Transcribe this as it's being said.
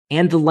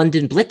and the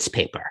London Blitz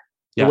paper,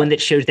 the one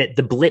that shows that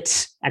the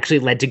Blitz actually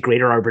led to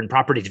greater urban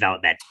property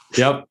development.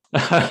 Yep.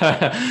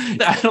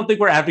 I don't think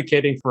we're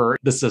advocating for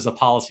this as a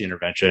policy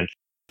intervention.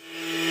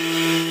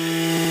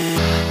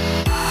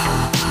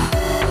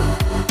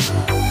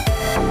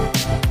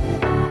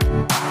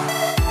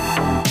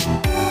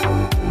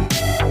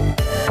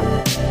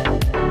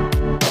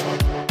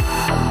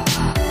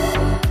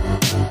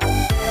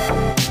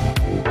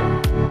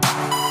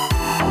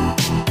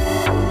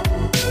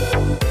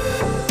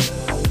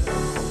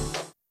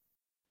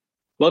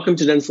 Welcome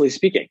to Densely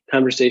Speaking,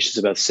 conversations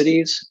about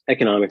cities,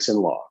 economics, and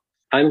law.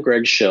 I'm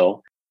Greg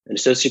Schill, an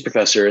associate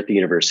professor at the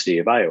University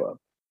of Iowa.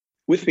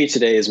 With me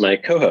today is my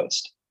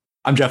co-host.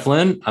 I'm Jeff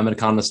Lynn. I'm an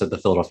economist at the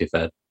Philadelphia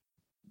Fed.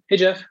 Hey,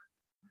 Jeff.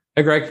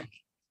 Hey, Greg.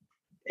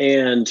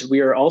 And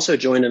we are also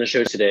joined on the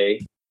show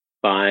today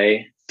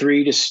by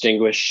three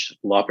distinguished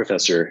law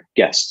professor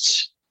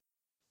guests.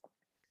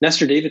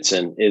 Nestor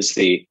Davidson is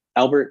the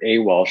Albert A.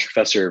 Walsh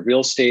Professor of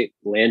Real Estate,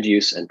 Land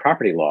Use, and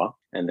Property Law,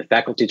 and the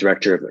faculty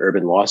director of the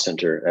Urban Law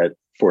Center at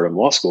Fordham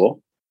Law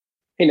School.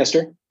 Hey,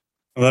 Nestor.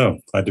 Hello,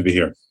 glad to be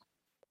here.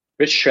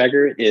 Rich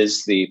Schrager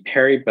is the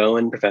Perry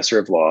Bowen Professor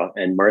of Law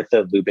and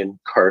Martha Lubin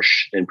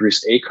Karsh and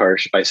Bruce A.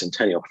 Karsh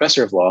Bicentennial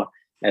Professor of Law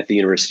at the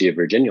University of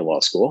Virginia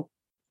Law School.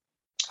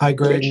 Hi,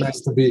 Greg.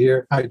 Nice to be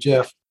here. Hi,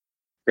 Jeff.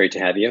 Great to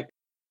have you.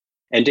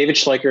 And David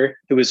Schleicher,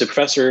 who is a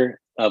professor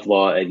of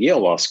law at Yale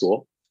Law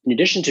School, in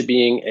addition to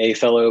being a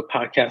fellow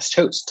podcast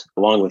host,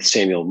 along with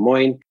Samuel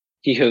Moyne.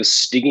 He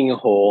hosts Digging a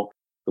Hole,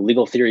 the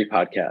Legal Theory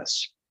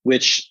podcast,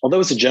 which, although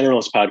it's a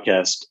generalist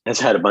podcast, has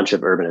had a bunch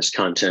of urbanist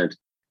content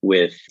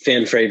with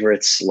fan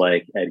favorites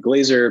like Ed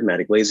Glazer,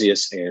 Matt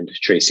Iglesias, and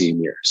Tracy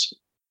Mears.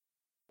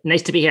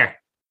 Nice to be here.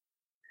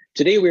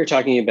 Today, we are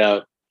talking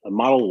about a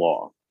model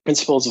law,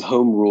 Principles of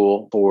Home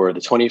Rule for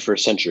the 21st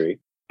Century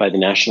by the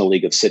National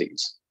League of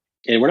Cities.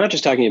 And we're not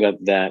just talking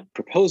about that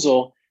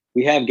proposal.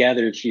 We have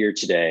gathered here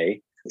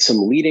today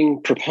some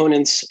leading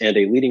proponents and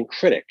a leading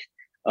critic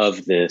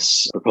of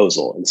this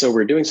proposal. And so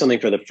we're doing something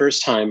for the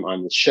first time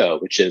on the show,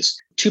 which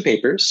is two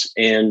papers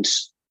and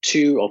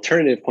two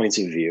alternative points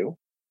of view.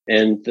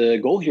 And the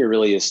goal here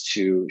really is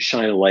to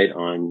shine a light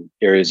on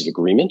areas of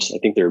agreement. I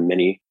think there are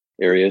many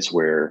areas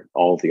where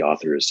all of the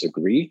authors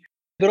agree,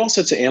 but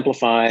also to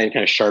amplify and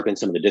kind of sharpen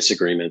some of the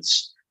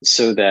disagreements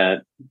so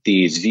that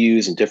these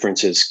views and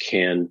differences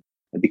can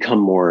become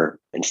more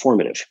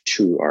informative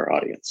to our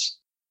audience.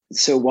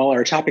 So while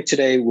our topic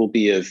today will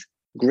be of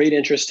great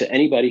interest to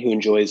anybody who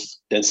enjoys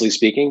Densely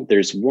Speaking,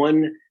 there's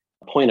one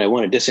point I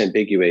want to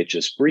disambiguate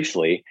just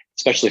briefly,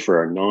 especially for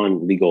our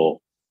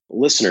non-legal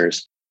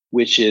listeners,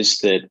 which is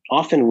that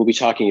often we'll be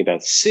talking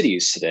about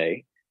cities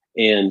today.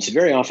 And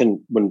very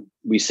often when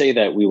we say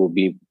that, we will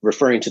be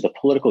referring to the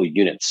political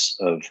units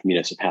of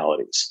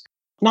municipalities.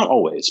 Not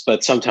always,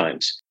 but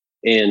sometimes.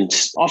 And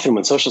often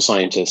when social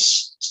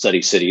scientists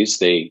study cities,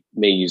 they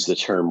may use the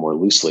term more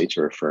loosely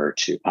to refer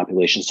to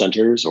population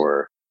centers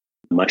or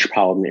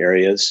metropolitan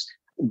areas.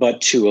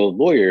 But to a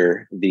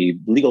lawyer, the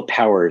legal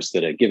powers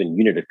that a given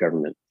unit of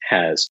government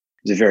has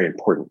is a very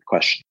important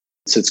question.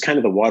 So it's kind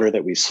of the water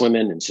that we swim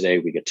in. And today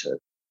we get to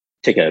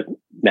take a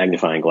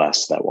magnifying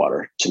glass to that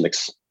water to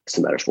mix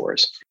some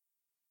metaphors.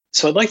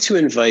 So I'd like to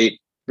invite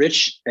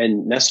Rich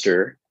and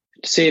Nestor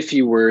to say a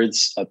few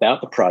words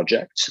about the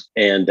project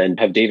and then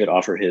have David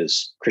offer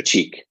his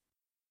critique.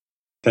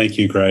 Thank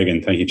you, Greg,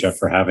 and thank you, Jeff,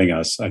 for having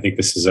us. I think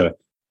this is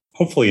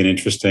hopefully an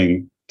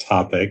interesting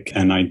topic,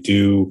 and I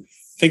do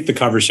think the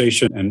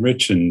conversation, and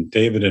Rich and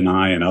David and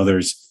I and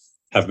others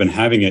have been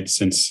having it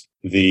since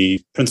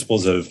the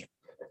Principles of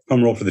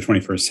Home Rule for the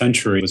 21st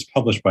Century was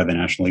published by the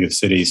National League of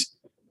Cities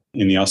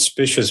in the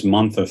auspicious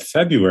month of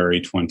February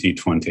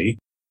 2020,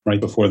 right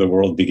before the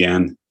world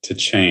began to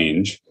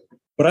change.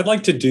 What I'd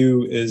like to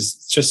do is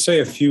just say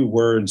a few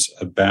words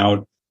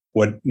about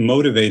what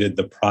motivated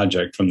the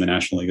project from the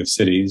National League of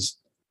Cities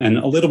and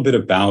a little bit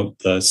about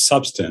the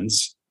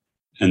substance.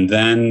 And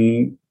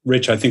then,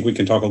 Rich, I think we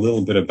can talk a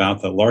little bit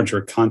about the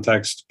larger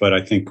context, but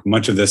I think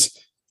much of this,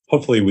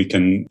 hopefully we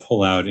can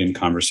pull out in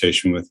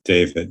conversation with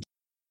David.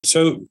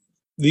 So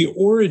the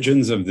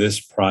origins of this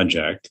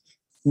project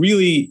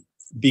really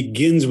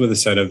begins with a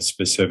set of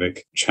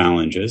specific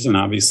challenges. And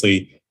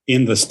obviously,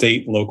 in the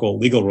state-local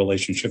legal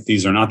relationship,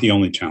 these are not the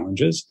only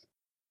challenges.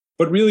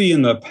 But really,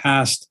 in the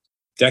past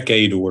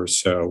decade or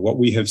so, what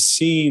we have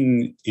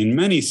seen in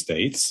many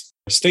states,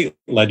 state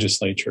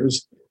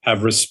legislatures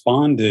have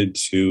responded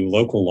to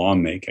local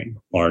lawmaking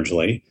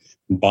largely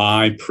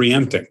by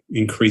preempting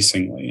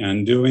increasingly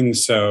and doing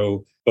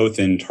so both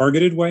in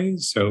targeted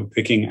ways, so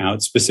picking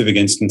out specific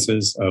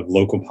instances of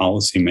local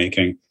policy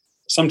making,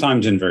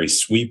 sometimes in very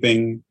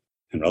sweeping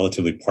and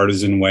relatively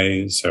partisan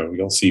ways. So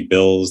you'll see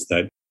bills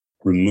that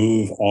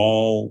remove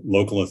all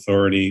local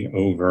authority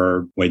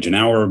over wage and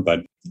hour,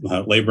 but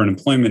labor and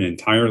employment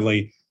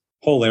entirely,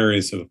 whole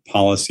areas of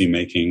policy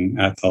making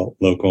at the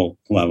local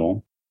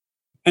level.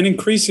 And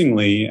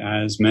increasingly,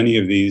 as many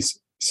of these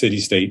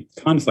city-state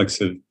conflicts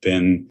have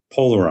been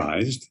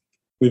polarized,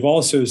 we've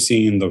also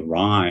seen the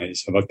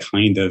rise of a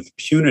kind of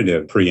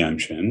punitive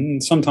preemption.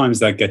 Sometimes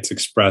that gets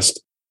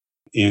expressed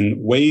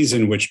in ways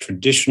in which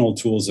traditional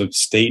tools of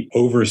state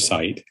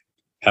oversight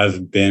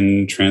have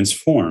been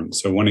transformed.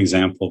 So one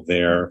example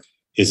there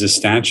is a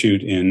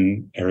statute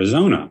in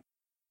Arizona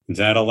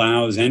that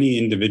allows any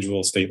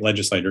individual state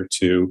legislator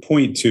to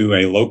point to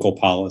a local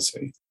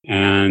policy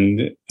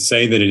and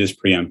say that it is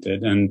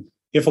preempted. And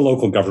if a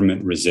local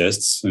government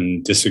resists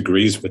and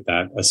disagrees with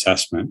that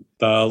assessment,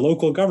 the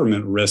local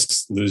government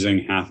risks losing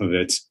half of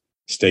its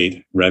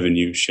state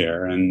revenue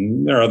share.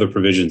 And there are other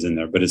provisions in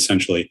there, but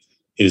essentially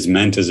it is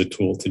meant as a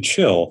tool to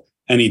chill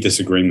any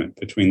disagreement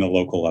between the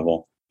local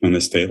level and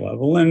the state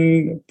level.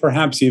 And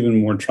perhaps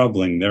even more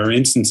troubling, there are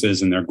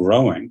instances, and they're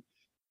growing,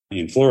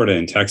 in Florida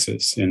and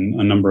Texas, in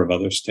a number of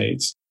other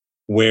states,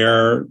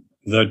 where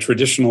the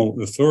traditional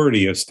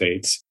authority of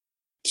states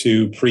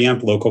to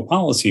preempt local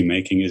policy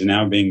making is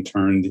now being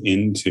turned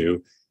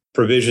into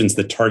provisions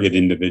that target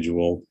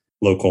individual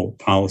local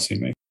policy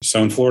makers.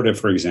 So in Florida,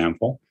 for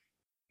example,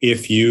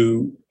 if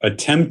you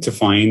attempt to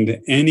find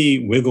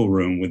any wiggle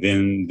room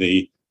within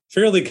the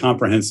fairly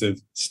comprehensive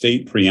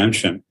state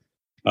preemption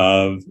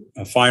of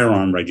a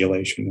firearm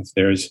regulation,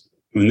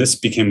 when this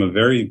became a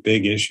very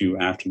big issue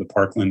after the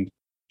Parkland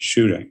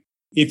shooting,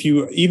 if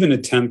you even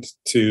attempt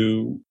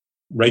to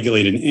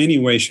regulate in any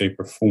way, shape,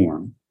 or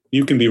form,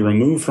 you can be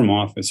removed from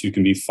office. You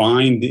can be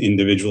fined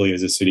individually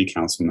as a city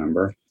council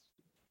member.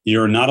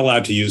 You're not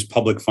allowed to use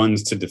public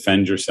funds to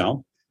defend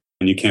yourself,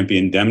 and you can't be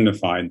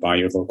indemnified by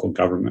your local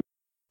government.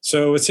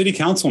 So a city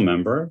council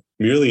member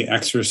merely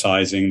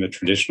exercising the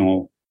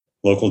traditional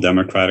local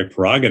democratic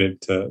prerogative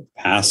to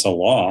pass a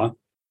law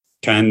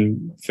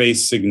can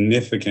face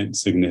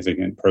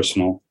significant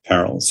personal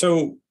peril.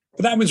 So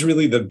that was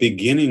really the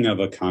beginning of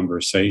a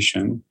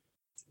conversation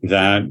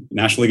that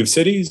National League of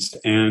Cities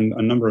and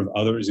a number of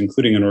others,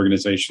 including an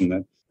organization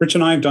that Rich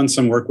and I have done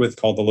some work with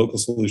called the Local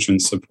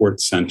Solutions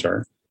Support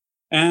Center.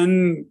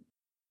 And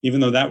even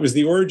though that was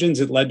the origins,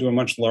 it led to a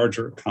much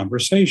larger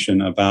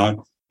conversation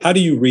about how do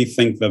you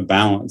rethink the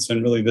balance,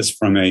 and really this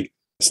from a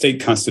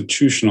state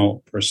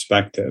constitutional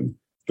perspective,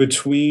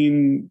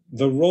 between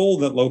the role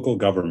that local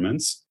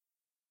governments,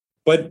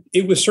 but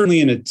it was certainly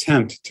an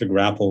attempt to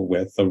grapple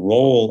with the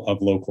role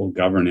of local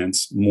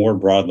governance more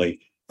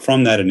broadly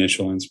from that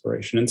initial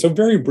inspiration. And so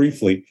very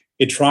briefly,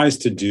 it tries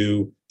to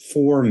do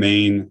four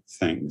main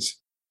things.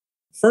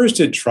 First,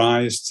 it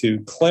tries to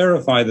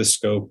clarify the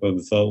scope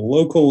of the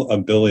local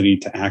ability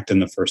to act in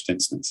the first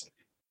instance,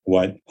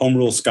 what home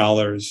rule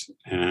scholars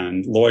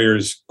and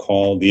lawyers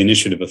call the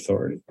initiative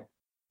authority.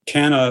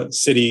 Can a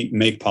city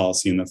make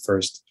policy in the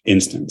first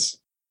instance?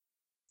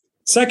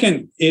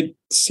 Second, it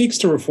seeks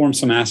to reform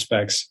some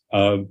aspects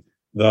of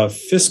the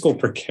fiscal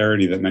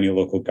precarity that many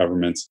local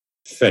governments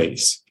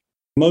face.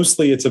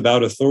 Mostly it's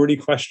about authority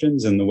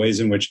questions and the ways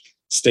in which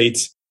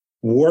states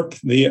warp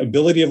the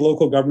ability of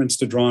local governments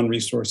to draw on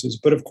resources.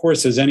 But of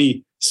course, as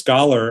any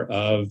scholar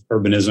of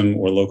urbanism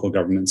or local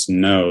governments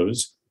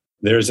knows,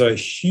 there's a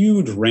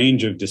huge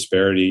range of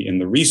disparity in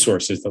the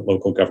resources that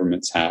local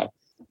governments have.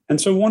 And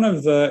so one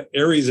of the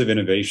areas of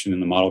innovation in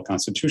the model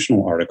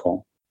constitutional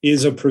article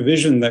is a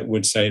provision that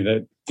would say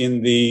that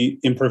in the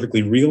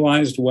imperfectly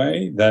realized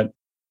way that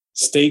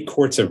state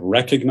courts have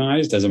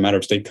recognized as a matter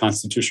of state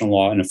constitutional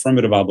law an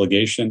affirmative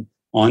obligation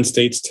on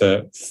states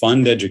to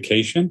fund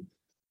education,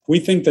 we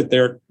think that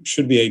there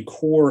should be a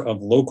core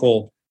of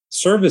local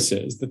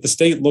services that the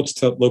state looks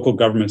to local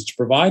governments to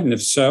provide. And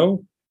if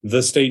so,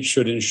 the state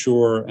should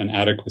ensure an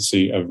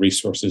adequacy of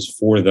resources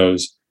for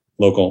those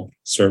local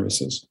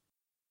services.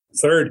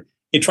 Third,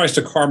 it tries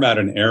to carve out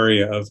an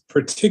area of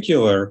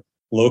particular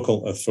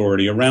local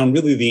authority around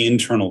really the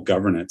internal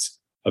governance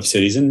of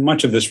cities. And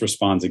much of this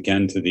responds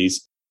again to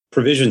these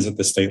provisions at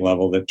the state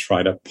level that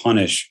try to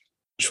punish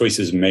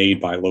choices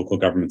made by local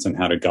governments on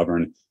how to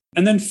govern.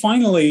 And then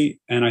finally,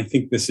 and I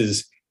think this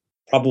is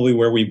probably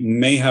where we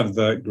may have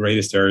the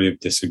greatest area of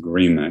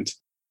disagreement,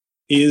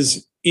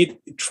 is it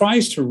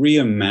tries to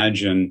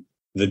reimagine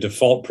the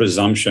default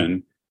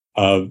presumption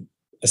of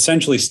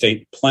essentially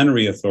state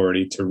plenary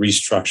authority to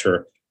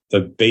restructure the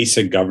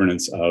basic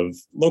governance of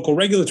local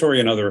regulatory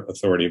and other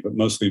authority, but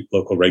mostly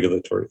local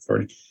regulatory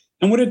authority.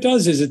 And what it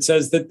does is it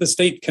says that the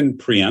state can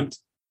preempt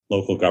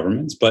local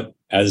governments, but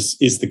as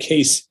is the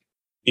case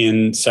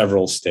in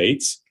several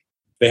states,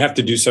 they have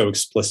to do so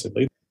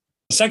explicitly.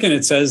 Second,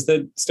 it says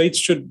that states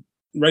should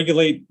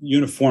regulate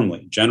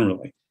uniformly,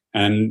 generally.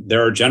 And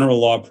there are general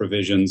law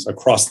provisions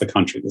across the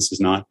country. This is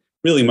not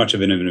really much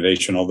of an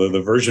innovation, although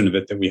the version of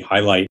it that we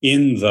highlight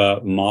in the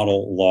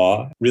model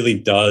law really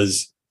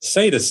does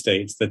say to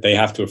states that they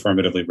have to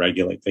affirmatively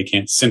regulate. They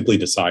can't simply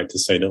decide to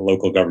say to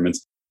local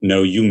governments,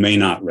 no, you may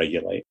not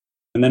regulate.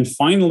 And then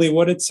finally,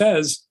 what it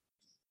says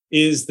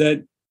is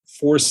that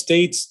for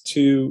states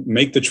to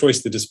make the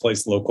choice to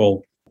displace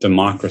local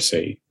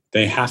democracy,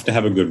 they have to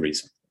have a good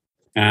reason.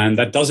 And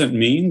that doesn't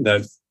mean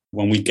that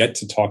when we get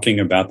to talking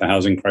about the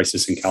housing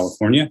crisis in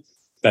California,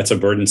 that's a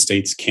burden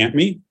states can't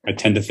meet. I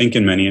tend to think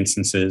in many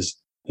instances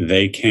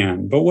they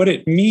can. But what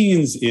it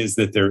means is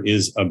that there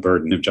is a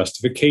burden of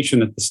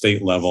justification at the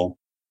state level,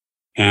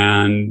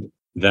 and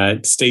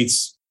that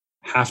states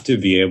have to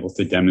be able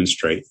to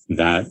demonstrate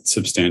that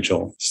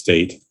substantial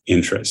state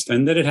interest,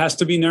 and that it has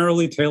to be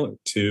narrowly tailored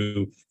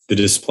to the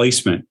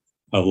displacement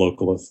of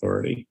local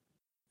authority.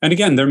 And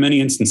again, there are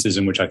many instances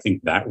in which I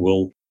think that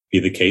will be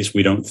the case.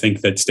 We don't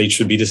think that states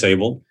should be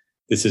disabled.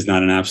 This is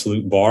not an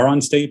absolute bar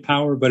on state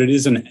power, but it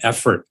is an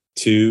effort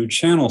to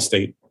channel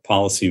state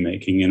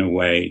policymaking in a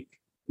way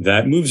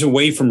that moves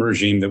away from a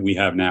regime that we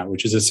have now,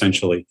 which is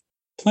essentially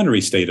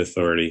plenary state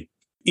authority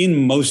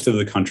in most of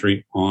the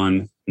country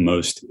on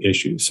most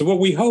issues. So what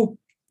we hope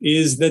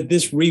is that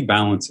this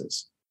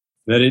rebalances,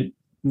 that it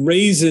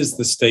raises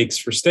the stakes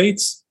for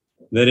states,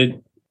 that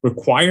it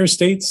requires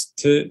states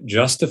to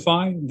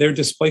justify their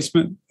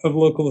displacement of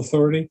local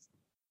authority.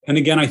 And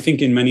again, I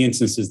think in many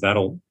instances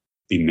that'll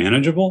be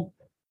manageable.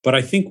 But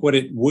I think what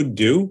it would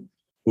do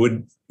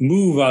would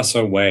move us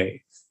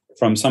away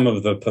from some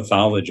of the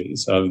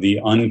pathologies of the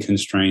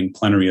unconstrained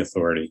plenary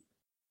authority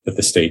that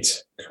the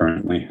states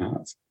currently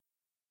have.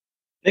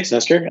 Thanks,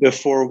 Nestor.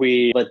 Before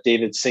we let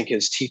David sink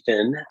his teeth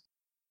in,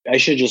 I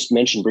should just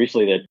mention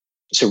briefly that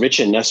so Rich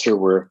and Nestor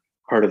were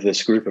part of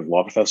this group of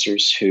law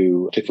professors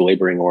who took the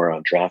laboring oar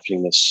on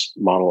drafting this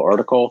model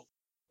article.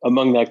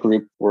 Among that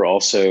group were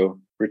also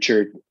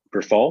Richard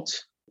Bertholdt,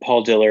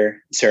 Paul Diller,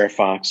 Sarah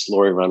Fox,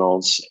 Lori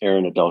Reynolds,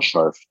 Aaron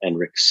Adelsharf, and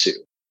Rick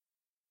Sue.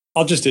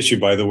 I'll just issue,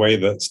 by the way,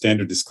 the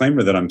standard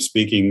disclaimer that I'm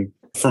speaking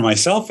for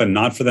myself and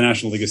not for the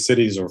National League of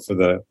Cities or for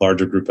the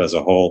larger group as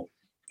a whole.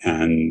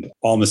 And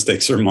all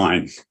mistakes are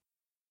mine.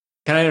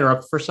 Can I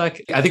interrupt for a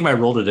sec? I think my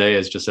role today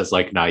is just as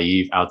like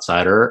naive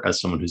outsider,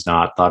 as someone who's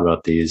not thought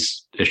about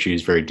these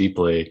issues very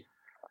deeply.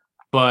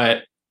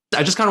 But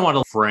I just kind of want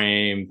to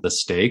frame the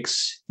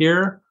stakes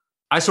here.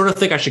 I sort of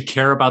think I should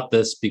care about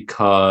this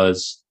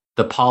because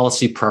the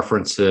policy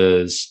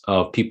preferences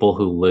of people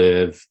who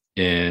live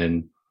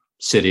in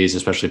cities,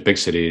 especially big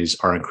cities,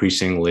 are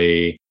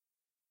increasingly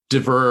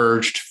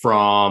diverged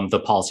from the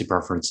policy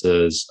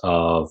preferences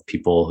of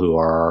people who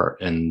are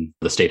in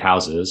the state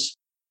houses.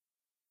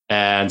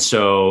 And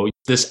so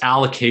this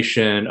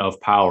allocation of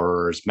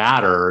powers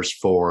matters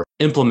for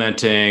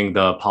implementing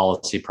the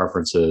policy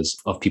preferences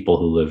of people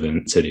who live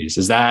in cities.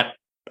 Is that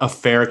a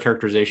fair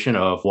characterization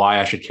of why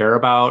I should care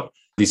about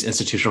these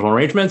institutional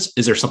arrangements?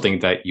 Is there something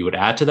that you would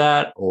add to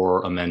that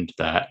or amend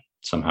that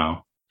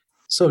somehow?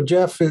 So,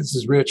 Jeff, this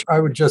is Rich. I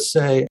would just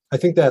say, I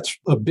think that's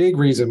a big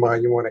reason why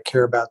you want to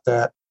care about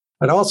that.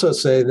 I'd also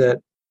say that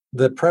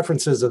the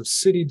preferences of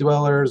city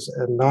dwellers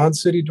and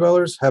non-city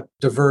dwellers have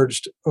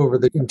diverged over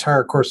the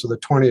entire course of the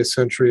 20th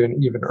century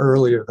and even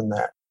earlier than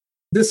that.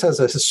 This has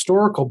a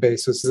historical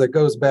basis that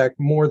goes back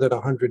more than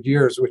 100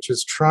 years, which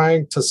is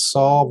trying to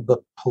solve the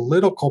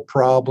political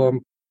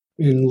problem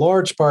in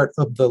large part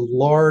of the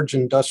large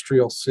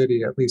industrial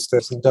city, at least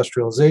as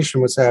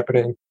industrialization was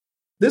happening.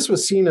 This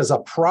was seen as a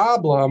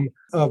problem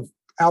of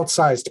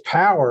outsized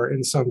power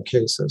in some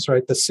cases,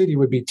 right? The city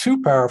would be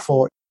too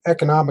powerful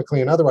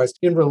economically and otherwise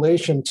in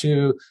relation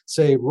to,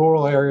 say,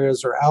 rural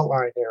areas or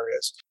outlying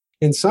areas.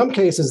 In some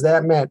cases,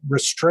 that meant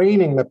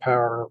restraining the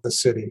power of the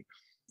city.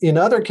 In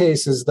other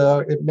cases, though,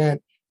 it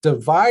meant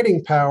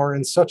dividing power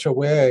in such a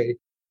way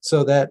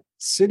so that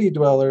city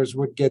dwellers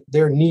would get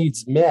their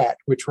needs met,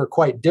 which were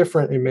quite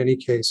different in many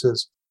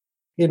cases,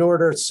 in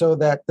order so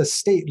that the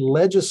state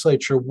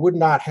legislature would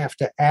not have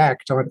to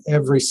act on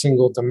every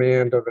single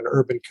demand of an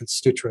urban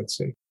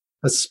constituency,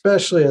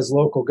 especially as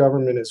local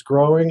government is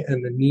growing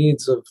and the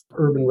needs of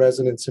urban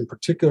residents in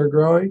particular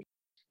growing.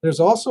 There's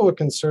also a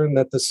concern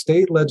that the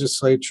state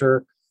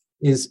legislature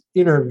is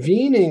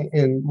intervening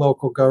in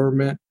local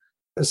government,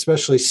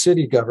 especially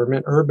city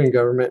government, urban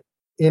government,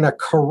 in a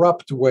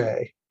corrupt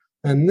way.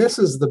 And this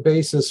is the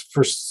basis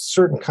for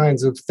certain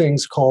kinds of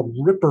things called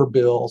Ripper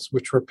bills,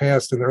 which were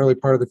passed in the early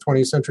part of the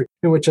 20th century,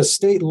 in which a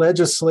state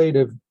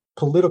legislative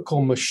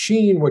political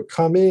machine would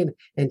come in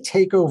and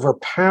take over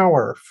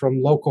power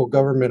from local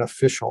government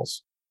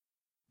officials.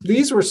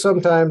 These were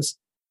sometimes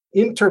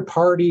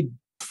inter-party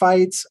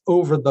fights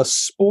over the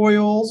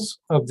spoils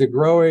of the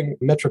growing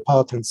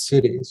metropolitan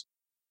cities.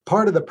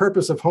 Part of the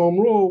purpose of Home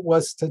Rule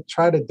was to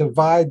try to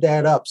divide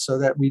that up so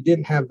that we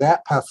didn't have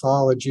that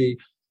pathology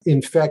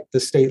infect the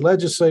state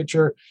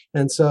legislature.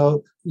 And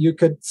so you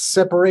could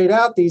separate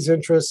out these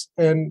interests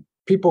and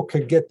people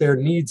could get their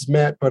needs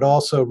met, but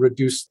also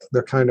reduce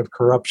the kind of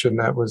corruption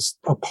that was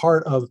a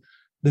part of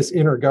this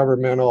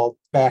intergovernmental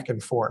back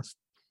and forth.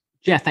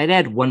 Jeff, I'd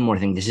add one more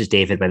thing. This is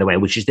David, by the way,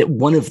 which is that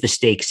one of the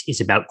stakes is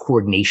about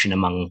coordination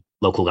among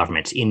local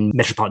governments. In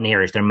metropolitan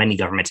areas, there are many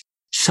governments.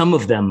 Some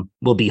of them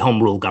will be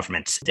home rule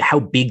governments. How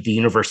big the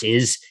universe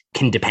is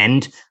can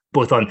depend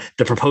both on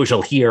the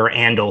proposal here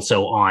and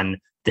also on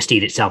the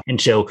state itself.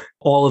 And so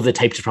all of the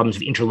types of problems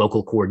of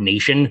interlocal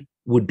coordination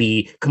would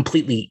be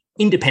completely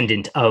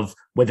independent of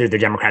whether they're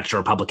Democrats or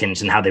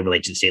Republicans and how they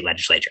relate to the state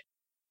legislature.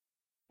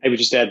 I would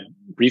just add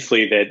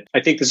briefly that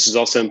I think this is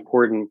also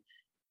important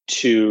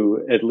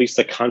to at least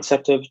the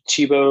concept of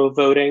TIBO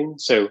voting.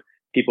 So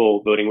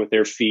people voting with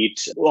their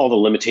feet, all the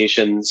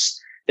limitations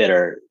that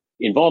are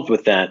involved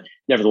with that.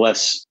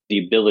 Nevertheless, the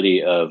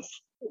ability of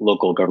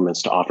local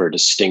governments to offer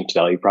distinct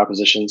value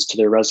propositions to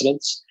their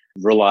residents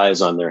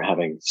relies on their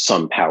having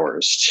some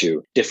powers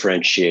to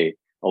differentiate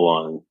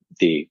along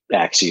the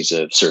axes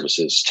of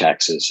services,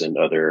 taxes, and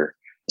other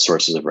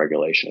sources of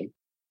regulation.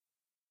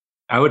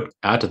 I would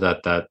add to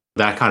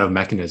that kind of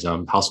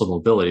mechanism, household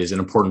mobility, is an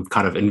important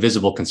kind of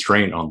invisible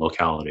constraint on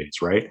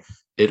localities, right?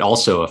 It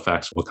also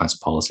affects what kinds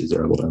of policies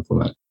they're able to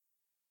implement.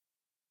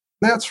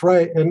 That's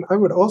right. And I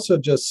would also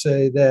just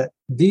say that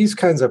these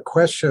kinds of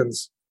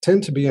questions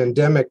tend to be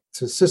endemic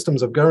to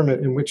systems of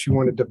government in which you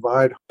want to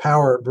divide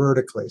power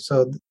vertically.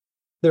 So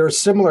there are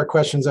similar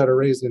questions that are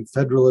raised in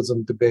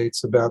federalism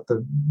debates about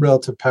the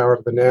relative power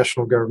of the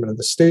national government and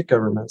the state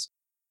governments.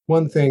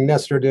 One thing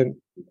Nestor didn't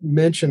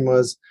mention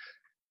was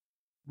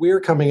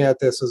we're coming at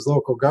this as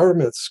local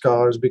government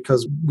scholars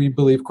because we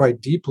believe quite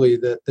deeply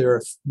that there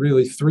are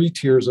really three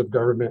tiers of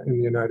government in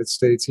the United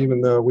States,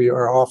 even though we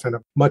are often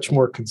much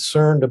more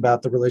concerned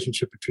about the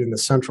relationship between the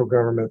central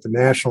government, the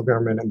national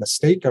government, and the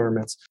state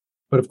governments.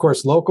 But of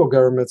course, local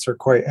governments are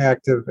quite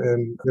active,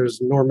 and there's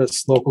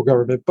enormous local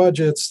government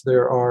budgets.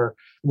 There are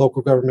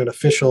local government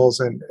officials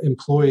and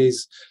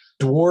employees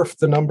dwarf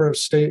the number of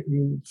state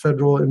and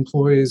federal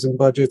employees and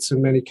budgets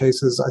in many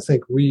cases. I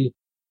think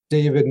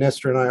David,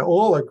 Nestor, and I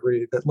all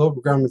agree that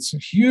local government's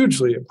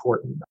hugely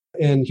important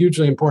and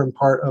hugely important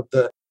part of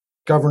the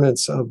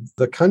governance of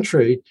the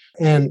country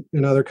and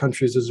in other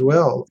countries as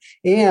well.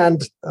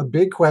 And a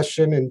big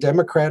question in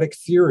democratic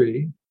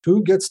theory,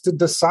 who gets to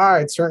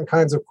decide certain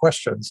kinds of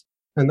questions?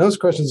 And those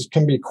questions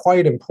can be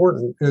quite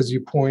important, as you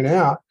point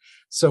out.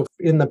 So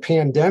in the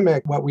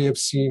pandemic, what we have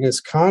seen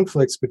is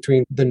conflicts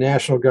between the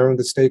national government,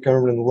 the state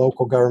government, and the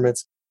local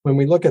governments. When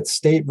we look at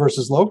state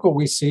versus local,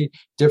 we see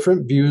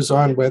different views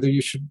on whether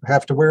you should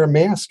have to wear a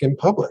mask in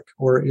public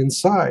or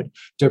inside,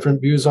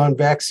 different views on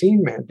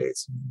vaccine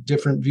mandates,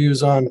 different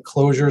views on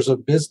closures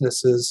of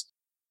businesses.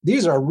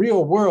 These are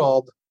real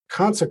world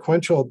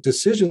consequential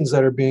decisions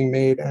that are being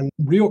made and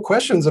real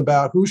questions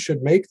about who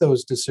should make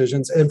those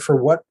decisions and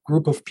for what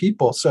group of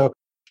people. So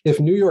if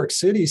New York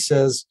City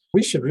says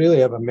we should really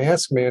have a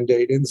mask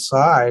mandate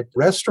inside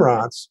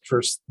restaurants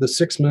for the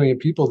 6 million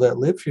people that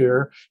live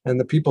here and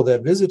the people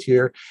that visit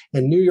here,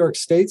 and New York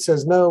State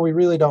says, no, we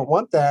really don't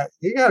want that,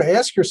 you got to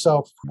ask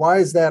yourself, why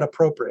is that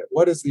appropriate?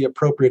 What is the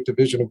appropriate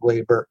division of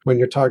labor when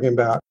you're talking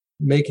about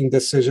making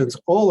decisions,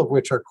 all of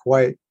which are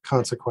quite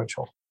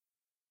consequential?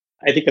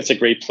 I think that's a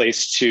great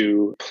place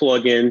to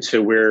plug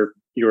into where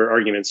your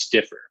arguments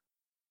differ.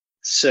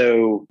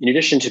 So in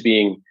addition to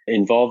being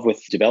involved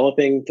with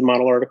developing the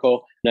model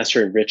article,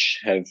 Nestor and Rich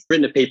have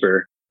written a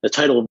paper, the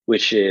title of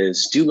which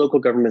is, Do Local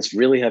Governments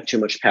Really Have Too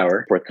Much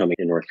Power? Forthcoming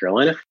in North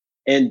Carolina.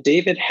 And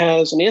David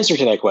has an answer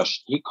to that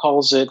question. He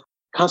calls it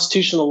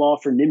constitutional law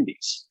for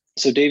NIMBYs.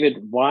 So David,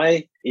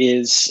 why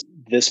is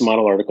this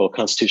model article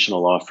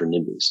constitutional law for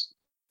NIMBYs?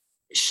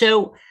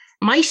 So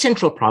my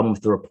central problem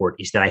with the report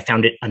is that I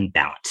found it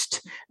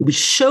unbalanced. It was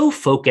so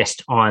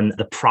focused on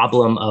the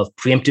problem of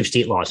preemptive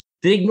state laws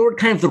that it ignored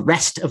kind of the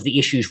rest of the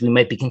issues we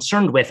might be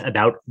concerned with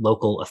about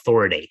local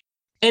authority.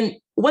 And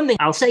one thing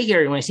I'll say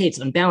here when I say it's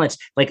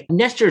unbalanced, like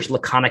Nestor's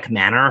laconic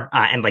manner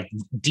and like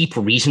deep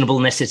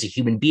reasonableness as a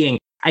human being,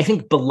 I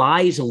think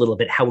belies a little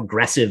bit how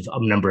aggressive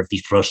a number of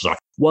these proposals are.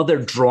 While they're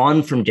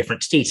drawn from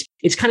different states,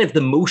 it's kind of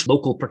the most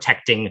local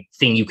protecting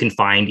thing you can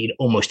find in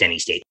almost any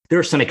state. There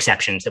are some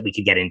exceptions that we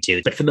could get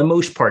into, but for the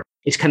most part,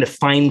 it's kind of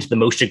finds the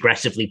most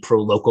aggressively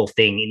pro-local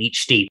thing in each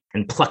state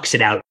and plucks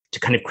it out to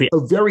kind of create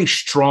a very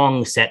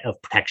strong set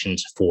of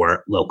protections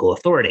for local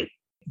authority.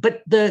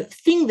 But the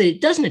thing that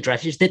it doesn't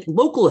address is that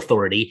local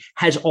authority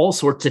has all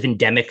sorts of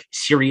endemic,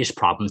 serious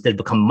problems that have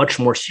become much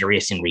more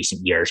serious in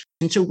recent years.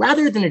 And so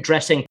rather than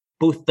addressing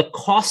both the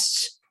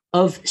costs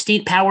of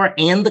state power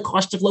and the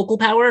cost of local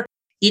power,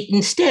 it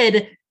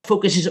instead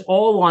focuses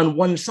all on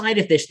one side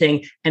of this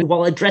thing. And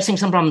while addressing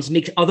some problems,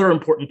 makes other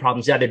important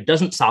problems either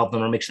doesn't solve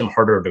them or makes them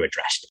harder to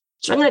address.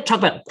 So I'm going to talk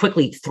about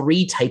quickly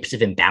 3 types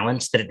of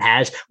imbalance that it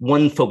has.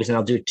 One focus, and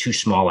I'll do 2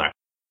 smaller.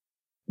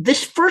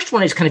 This first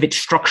one is kind of its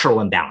structural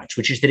imbalance,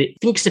 which is that it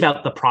thinks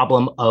about the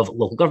problem of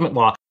local government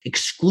law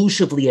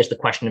exclusively as the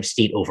question of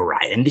state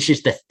override. And this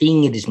is the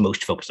thing it is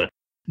most focused on.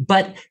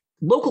 But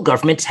local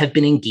governments have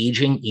been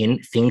engaging in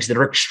things that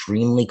are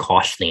extremely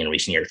costly in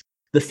recent years.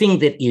 The thing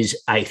that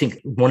is, I think,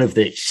 one of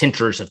the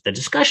centers of the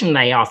discussion that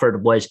I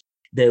offered was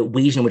the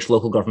ways in which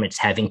local governments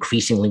have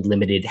increasingly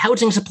limited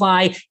housing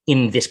supply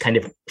in this kind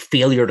of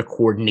failure to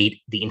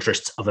coordinate the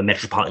interests of a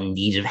metropolitan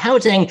need of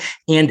housing.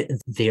 And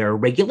their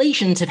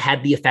regulations have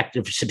had the effect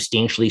of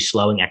substantially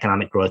slowing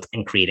economic growth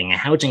and creating a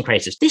housing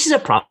crisis. This is a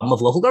problem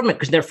of local government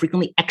because they're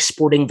frequently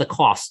exporting the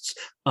costs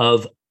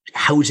of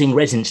housing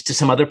residents to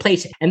some other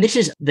place. And this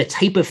is the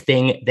type of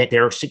thing that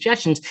their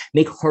suggestions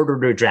make harder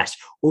to address.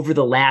 Over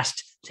the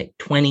last, say,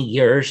 20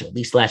 years, at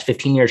least the last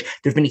 15 years,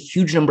 there's been a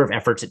huge number of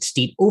efforts at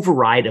state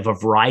override of a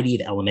variety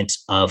of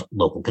elements of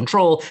local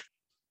control.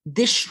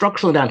 This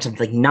structural imbalance of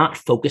like not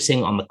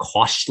focusing on the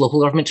costs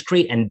local governments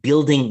create and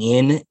building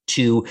in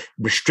to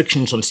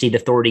restrictions on state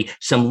authority,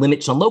 some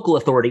limits on local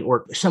authority,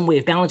 or some way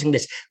of balancing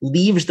this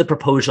leaves the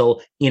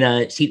proposal in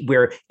a seat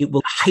where it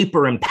will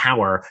hyper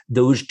empower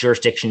those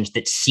jurisdictions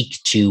that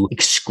seek to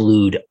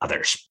exclude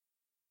others.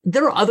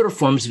 There are other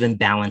forms of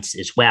imbalance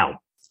as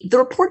well. The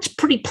report's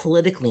pretty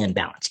politically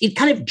unbalanced. It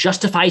kind of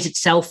justifies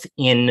itself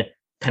in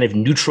kind of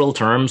neutral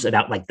terms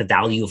about like the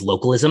value of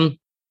localism.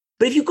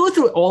 But if you go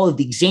through all of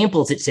the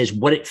examples, it says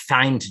what it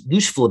finds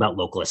useful about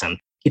localism.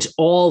 It's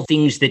all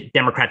things that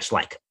Democrats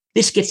like.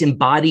 This gets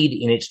embodied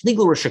in its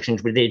legal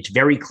restrictions, where it's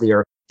very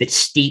clear that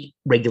state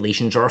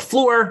regulations are a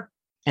floor,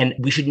 and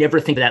we should never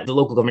think that the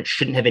local government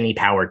shouldn't have any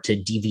power to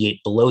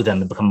deviate below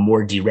them and become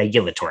more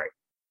deregulatory.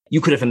 You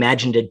could have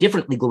imagined a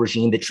different legal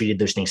regime that treated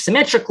those things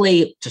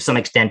symmetrically to some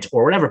extent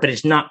or whatever, but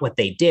it's not what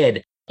they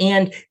did.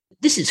 And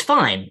this is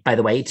fine, by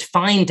the way. It's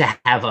fine to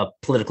have a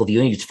political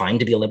view. It's fine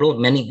to be a liberal.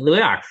 Many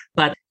really are.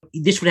 But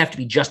this would have to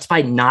be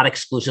justified not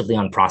exclusively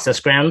on process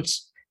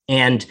grounds.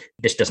 And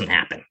this doesn't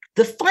happen.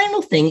 The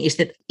final thing is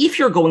that if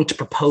you're going to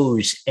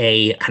propose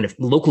a kind of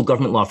local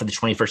government law for the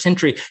 21st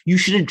century, you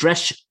should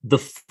address the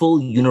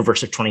full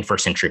universe of 21st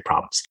century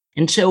problems.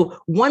 And so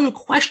one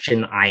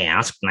question I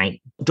asked, and I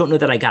don't know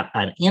that I got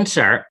an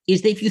answer,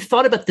 is that if you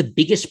thought about the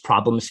biggest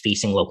problems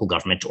facing local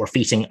government or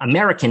facing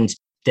Americans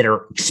that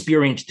are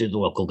experienced through the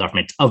local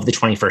government of the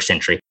 21st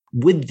century,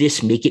 would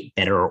this make it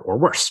better or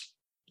worse?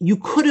 You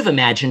could have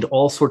imagined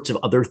all sorts of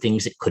other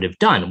things it could have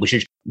done, which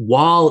is,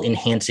 while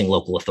enhancing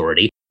local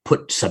authority,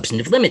 put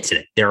substantive limits in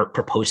it. They're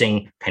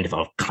proposing kind of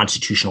a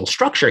constitutional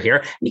structure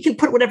here. You can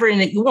put whatever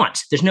in it you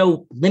want. There's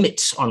no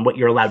limits on what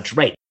you're allowed to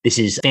write. This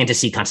is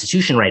fantasy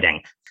constitution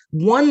writing.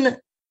 One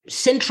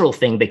central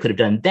thing they could have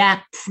done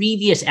that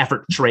previous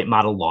efforts to write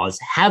model laws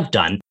have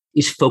done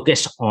is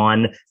focus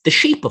on the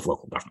shape of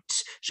local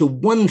governments. So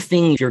one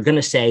thing, if you're going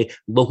to say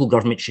local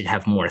government should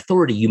have more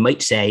authority, you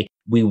might say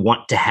we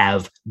want to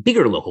have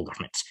bigger local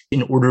governments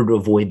in order to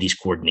avoid these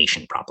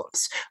coordination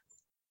problems.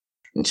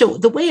 And so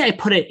the way I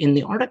put it in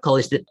the article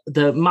is that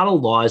the model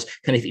laws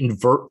kind of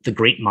invert the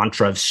great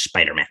mantra of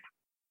Spider-Man,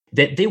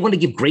 that they want to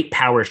give great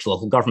powers to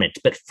local government,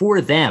 but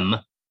for them,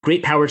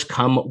 great powers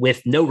come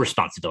with no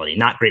responsibility,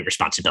 not great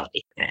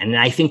responsibility. And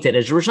I think that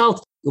as a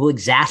result, it will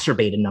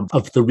exacerbate a number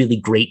of the really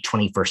great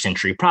 21st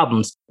century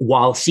problems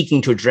while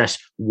seeking to address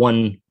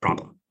one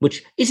problem,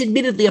 which is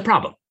admittedly a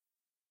problem.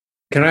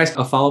 Can I ask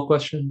a follow-up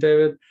question,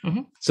 David?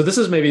 Mm-hmm. So this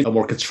is maybe a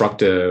more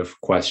constructive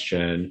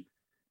question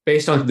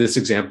based on this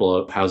example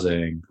of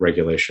housing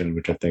regulation,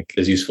 which I think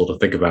is useful to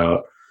think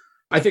about.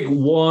 I think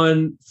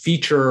one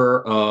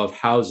feature of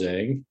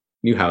housing,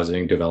 new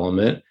housing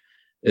development,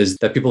 is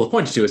that people have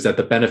pointed to is that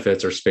the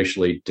benefits are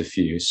spatially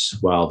diffuse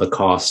while the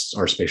costs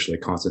are spatially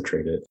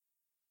concentrated.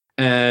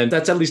 And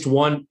that's at least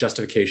one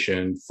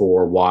justification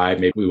for why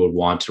maybe we would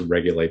want to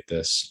regulate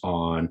this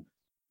on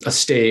a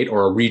state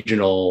or a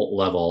regional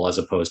level as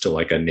opposed to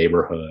like a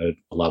neighborhood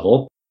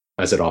level,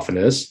 as it often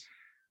is.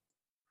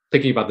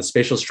 Thinking about the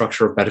spatial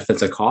structure of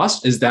benefits and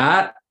costs, is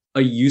that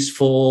a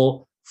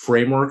useful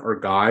framework or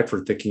guide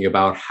for thinking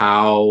about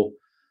how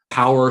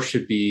power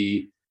should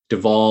be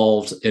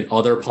devolved in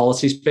other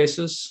policy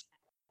spaces?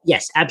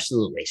 Yes,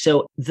 absolutely.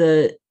 So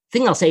the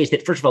thing I'll say is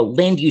that, first of all,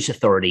 land use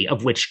authority,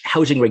 of which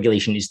housing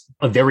regulation is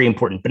a very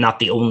important, but not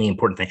the only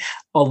important thing,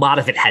 a lot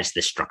of it has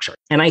this structure.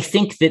 And I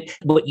think that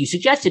what you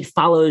suggested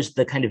follows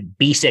the kind of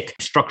basic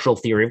structural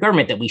theory of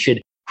government, that we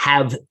should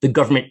have the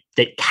government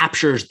that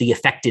captures the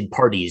affected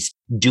parties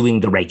doing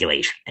the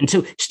regulation. And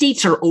so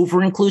states are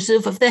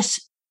over-inclusive of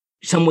this.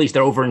 Some ways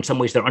they're over, in some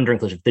ways they're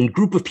under-inclusive. The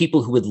group of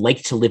people who would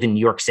like to live in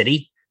New York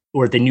City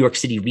or the New York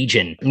City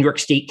region, New York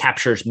State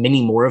captures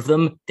many more of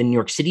them than New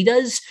York City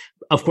does.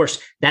 Of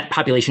course, that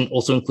population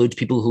also includes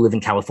people who live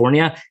in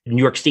California.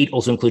 New York State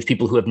also includes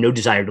people who have no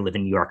desire to live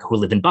in New York, who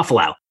live in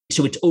Buffalo.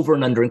 So it's over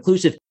and under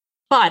inclusive.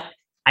 But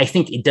I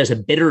think it does a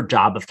better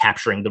job of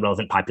capturing the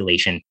relevant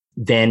population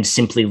than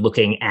simply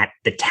looking at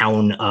the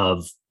town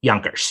of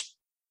Yonkers.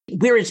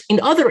 Whereas in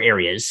other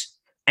areas,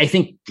 I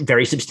think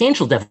very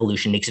substantial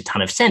devolution makes a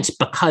ton of sense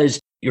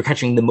because you're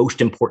catching the most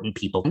important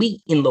people.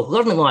 We, in local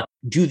government law,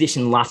 do this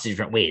in lots of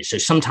different ways. So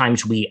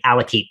sometimes we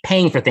allocate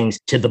paying for things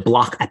to the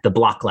block at the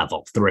block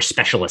level through a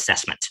special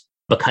assessment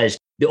because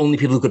the only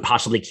people who could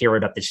possibly care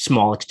about this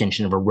small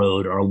extension of a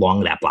road are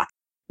along that block.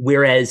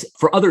 Whereas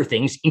for other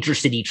things,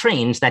 intercity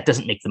trains, that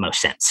doesn't make the most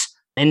sense.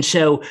 And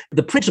so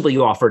the principle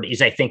you offered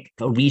is, I think,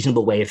 a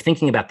reasonable way of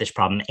thinking about this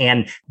problem.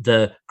 And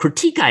the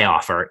critique I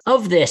offer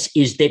of this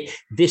is that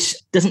this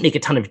doesn't make a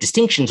ton of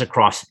distinctions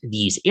across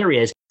these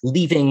areas,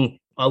 leaving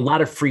a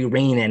lot of free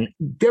rein and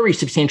very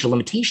substantial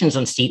limitations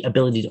on state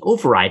ability to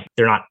override.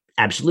 They're not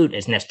absolute,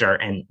 as Nestor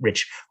and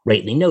Rich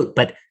rightly note,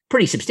 but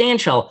pretty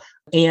substantial,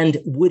 and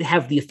would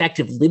have the effect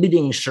of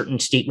limiting certain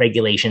state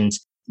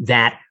regulations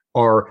that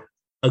are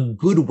a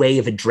good way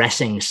of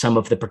addressing some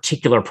of the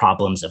particular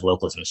problems of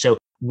localism. So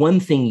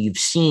one thing you've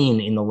seen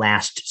in the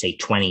last, say,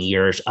 20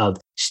 years of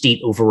state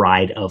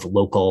override of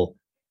local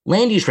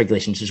land use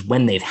regulations is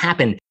when they've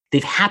happened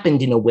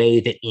in a way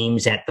that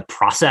aims at the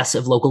process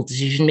of local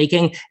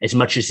decision-making as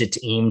much as it's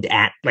aimed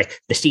at, like,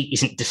 the state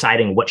isn't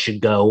deciding what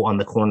should go on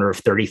the corner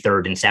of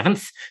 33rd and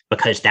 7th,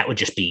 because that would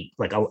just be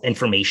like an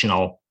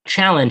informational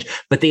challenge,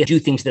 but they do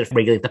things that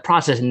regulate the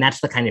process. And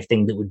that's the kind of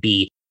thing that would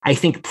be, I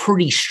think,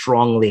 pretty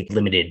strongly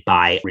limited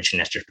by Rich and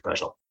Nestor's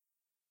proposal.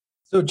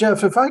 So,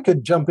 Jeff, if I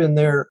could jump in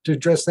there to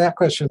address that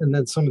question and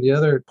then some of the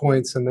other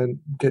points and then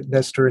get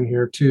Nestor in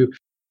here too.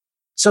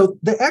 So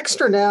the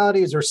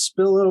externalities or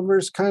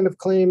spillovers kind of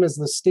claim is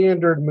the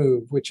standard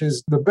move, which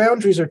is the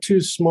boundaries are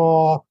too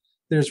small.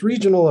 There's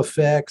regional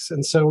effects.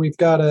 And so we've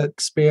got to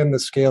expand the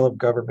scale of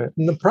government.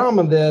 And the problem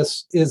of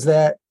this is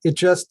that it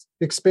just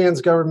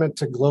expands government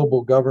to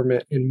global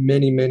government in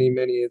many, many,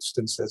 many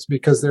instances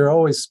because there are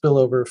always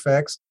spillover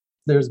effects.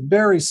 There's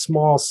very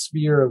small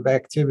sphere of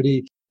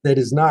activity that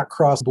is not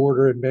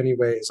cross-border in many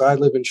ways. I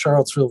live in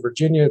Charlottesville,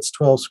 Virginia. It's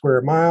 12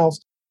 square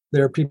miles.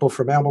 There are people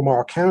from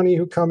Albemarle County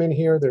who come in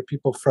here. There are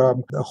people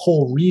from the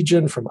whole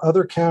region, from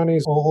other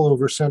counties all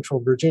over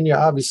central Virginia.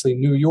 Obviously,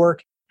 New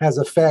York has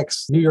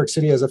effects. New York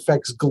City has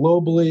effects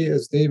globally,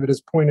 as David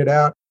has pointed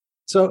out.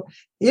 So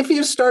if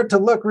you start to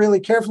look really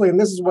carefully, and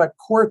this is what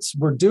courts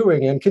were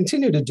doing and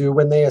continue to do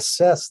when they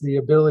assess the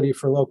ability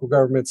for local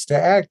governments to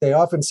act, they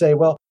often say,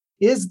 well,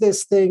 is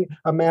this thing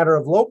a matter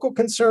of local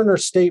concern or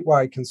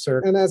statewide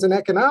concern? And as an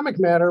economic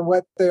matter,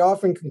 what they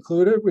often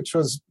concluded, which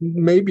was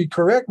maybe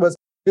correct, was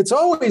it's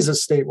always a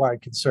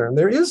statewide concern.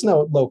 There is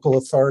no local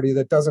authority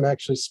that doesn't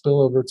actually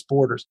spill over its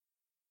borders.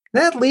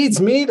 That leads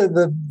me to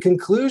the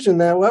conclusion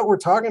that what we're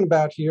talking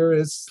about here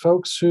is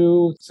folks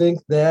who think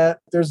that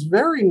there's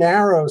very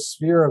narrow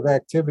sphere of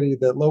activity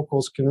that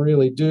locals can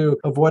really do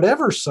of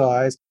whatever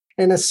size,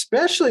 and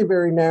especially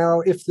very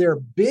narrow if they're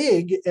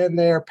big and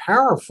they're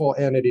powerful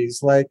entities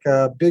like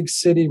a big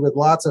city with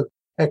lots of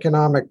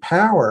economic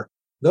power.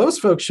 Those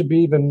folks should be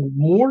even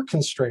more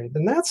constrained.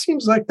 And that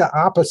seems like the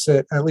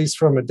opposite, at least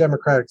from a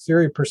democratic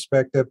theory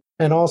perspective,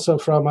 and also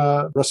from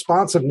a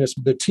responsiveness,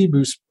 the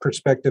T-Boost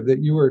perspective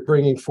that you were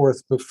bringing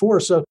forth before.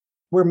 So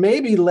we're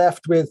maybe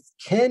left with,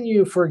 can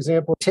you, for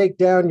example, take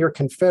down your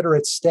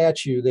Confederate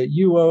statue that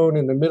you own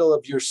in the middle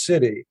of your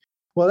city?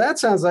 Well, that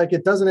sounds like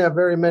it doesn't have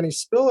very many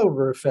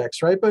spillover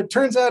effects, right? But it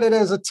turns out it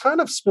has a ton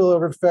of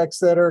spillover effects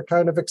that are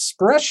kind of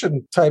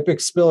expression type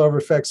spillover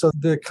effects. So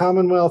the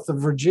Commonwealth of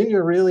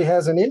Virginia really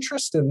has an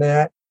interest in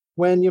that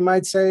when you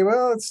might say,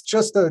 well, it's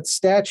just a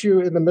statue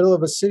in the middle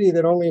of a city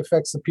that only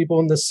affects the people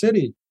in the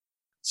city.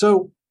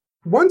 So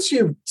once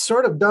you've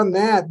sort of done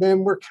that, then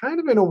we're kind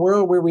of in a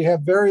world where we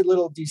have very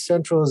little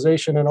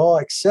decentralization at all,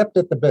 except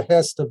at the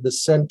behest of the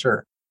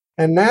center.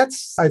 And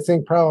that's, I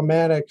think,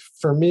 problematic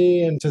for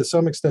me and to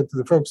some extent to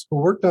the folks who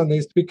worked on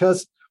these,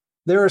 because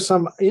there are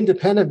some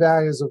independent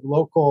values of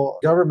local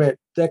government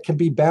that can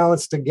be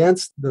balanced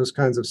against those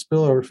kinds of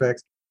spillover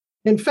effects.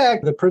 In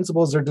fact, the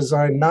principles are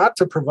designed not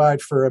to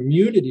provide for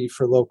immunity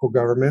for local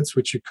governments,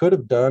 which you could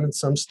have done, and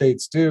some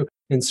states do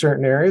in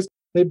certain areas.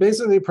 They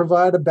basically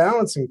provide a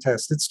balancing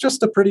test. It's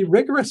just a pretty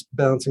rigorous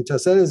balancing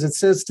test. That is, it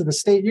says to the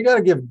state, you got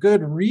to give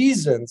good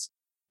reasons,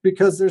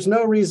 because there's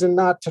no reason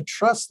not to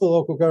trust the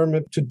local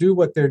government to do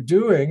what they're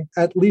doing,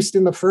 at least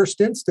in the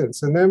first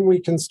instance. And then we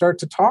can start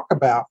to talk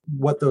about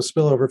what those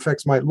spillover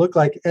effects might look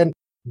like and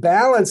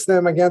balance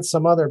them against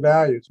some other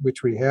values,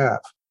 which we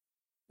have.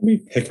 Let me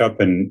pick up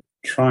and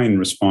try and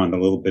respond a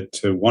little bit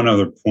to one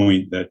other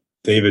point that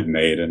David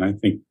made. And I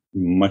think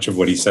much of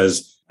what he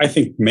says, I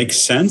think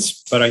makes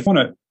sense, but I want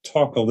to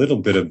talk a little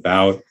bit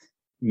about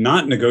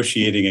not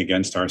negotiating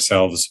against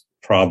ourselves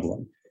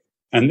problem.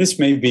 And this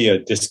may be a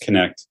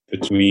disconnect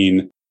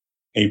between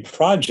a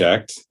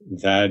project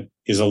that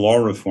is a law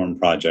reform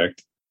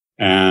project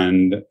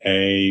and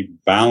a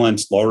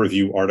balanced law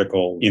review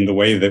article in the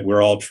way that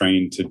we're all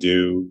trained to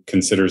do,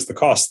 considers the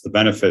costs, the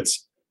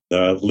benefits,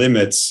 the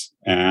limits,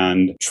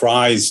 and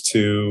tries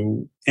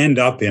to end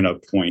up in a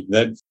point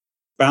that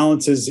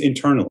balances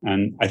internally.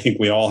 And I think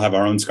we all have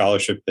our own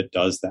scholarship that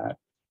does that.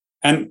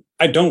 And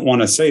I don't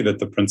want to say that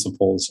the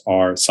principles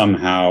are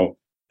somehow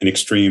an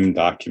extreme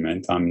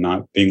document. I'm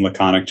not being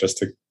laconic just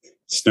to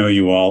snow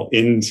you all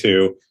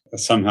into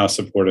somehow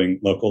supporting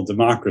local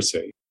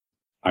democracy.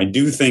 I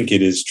do think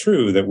it is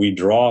true that we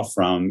draw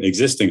from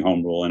existing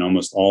home rule and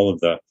almost all of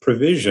the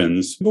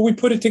provisions, but we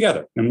put it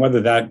together. And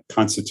whether that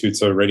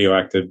constitutes a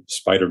radioactive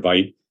spider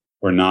bite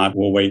or not,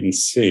 we'll wait and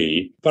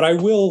see. But I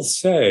will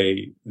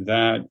say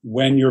that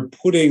when you're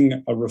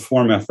putting a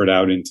reform effort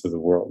out into the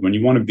world, when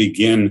you want to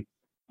begin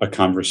a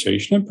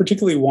conversation, and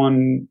particularly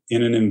one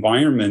in an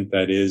environment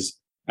that is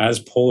as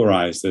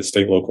polarized as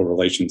state-local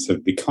relations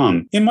have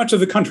become in much of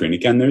the country. And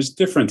again, there's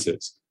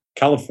differences.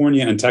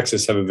 California and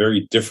Texas have a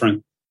very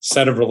different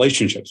set of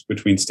relationships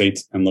between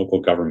states and local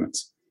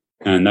governments.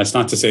 And that's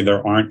not to say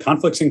there aren't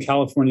conflicts in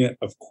California.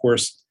 Of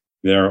course,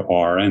 there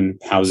are.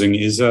 And housing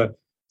is a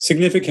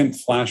significant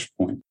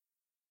flashpoint.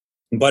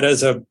 But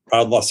as a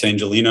proud Los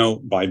Angelino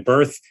by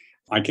birth,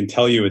 I can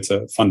tell you it's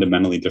a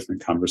fundamentally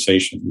different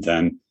conversation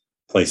than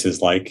places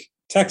like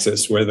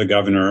Texas, where the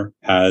governor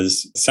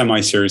has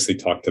semi-seriously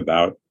talked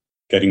about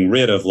getting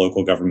rid of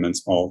local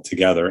governments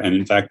altogether. And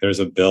in fact, there's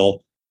a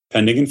bill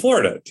pending in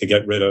Florida to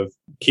get rid of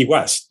Key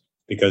West,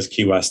 because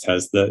Key West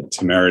has the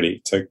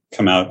temerity to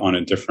come out on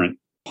a different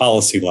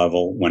policy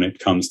level when it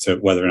comes to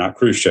whether or not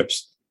cruise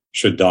ships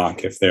should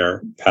dock if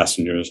their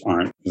passengers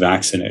aren't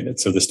vaccinated.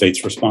 So the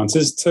state's response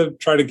is to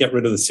try to get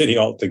rid of the city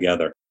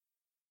altogether.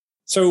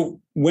 So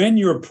when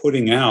you're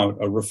putting out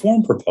a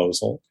reform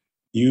proposal,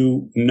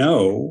 you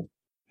know,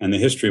 and the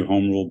history of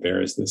home rule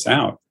bears this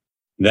out,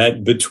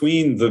 that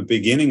between the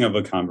beginning of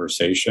a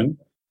conversation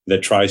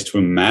that tries to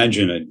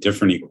imagine a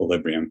different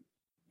equilibrium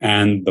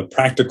and the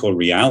practical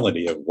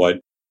reality of what,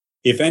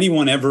 if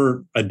anyone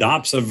ever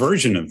adopts a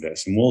version of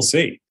this, and we'll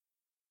see,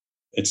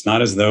 it's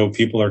not as though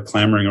people are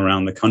clamoring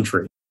around the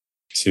country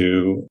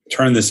to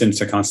turn this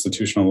into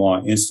constitutional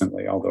law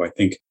instantly, although I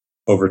think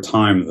over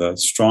time, the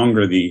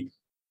stronger the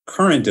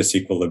current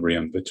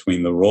disequilibrium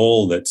between the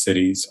role that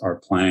cities are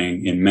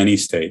playing in many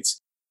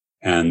states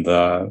and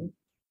the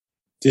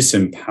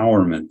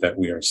disempowerment that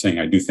we are seeing,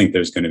 I do think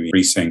there's going to be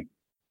increasing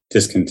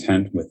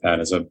discontent with that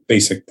as a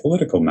basic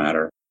political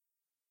matter.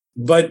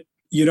 But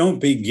you don't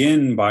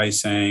begin by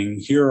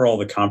saying, here are all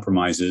the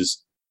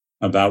compromises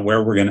about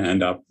where we're going to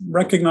end up,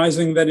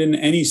 recognizing that in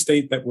any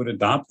state that would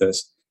adopt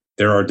this,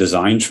 there are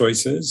design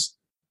choices.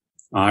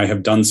 I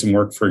have done some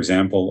work, for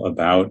example,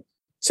 about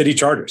city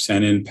charters.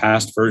 And in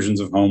past versions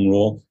of home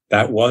rule,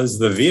 that was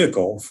the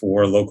vehicle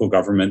for local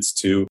governments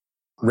to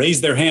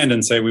raise their hand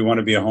and say, we want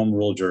to be a home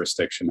rule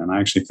jurisdiction. And I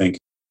actually think,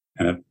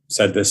 and I've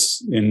said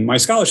this in my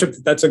scholarship,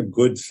 that that's a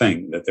good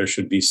thing, that there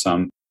should be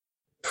some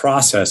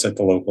process at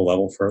the local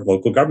level for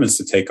local governments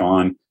to take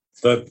on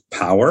the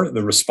power,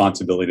 the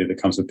responsibility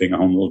that comes with being a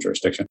home rule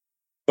jurisdiction.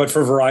 But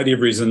for a variety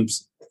of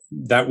reasons,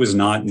 that was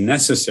not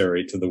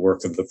necessary to the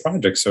work of the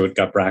project. So it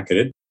got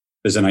bracketed.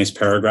 There's a nice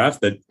paragraph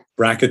that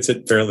brackets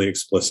it fairly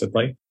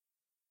explicitly.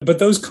 But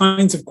those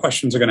kinds of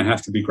questions are going to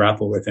have to be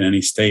grappled with in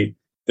any state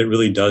that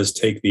really does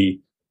take the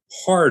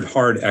hard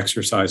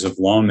exercise of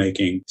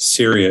lawmaking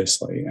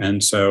seriously.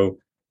 And so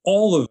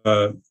all of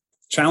the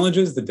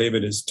challenges that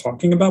David is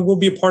talking about will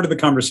be a part of the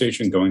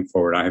conversation going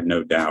forward, I have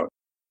no doubt.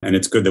 And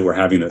it's good that we're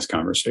having this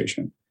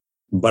conversation.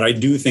 But I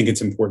do think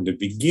it's important to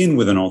begin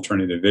with an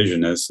alternative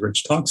vision, as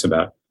Rich talks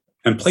about,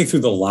 and play through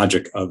the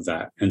logic of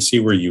that and see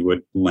where you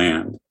would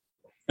land.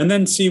 And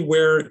then see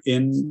where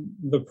in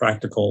the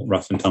practical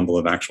rough and tumble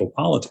of actual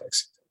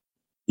politics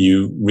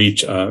you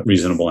reach a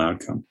reasonable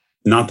outcome.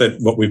 Not that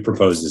what we've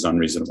proposed is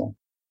unreasonable.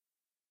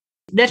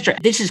 That's true.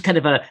 This is kind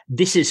of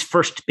this is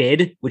first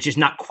bid, which is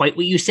not quite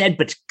what you said,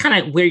 but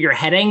kind of where you're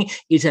heading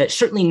is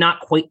certainly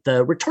not quite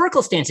the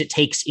rhetorical stance it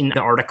takes in the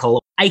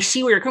article. I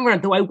see where you're coming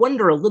from, though I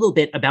wonder a little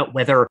bit about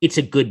whether it's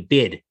a good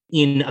bid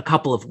in a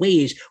couple of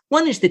ways.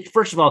 One is that,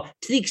 first of all,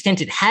 to the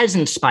extent it has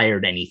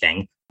inspired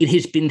anything, it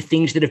has been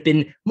things that have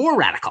been more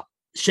radical.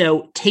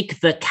 So take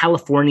the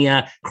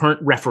California current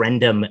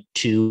referendum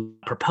to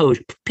propose,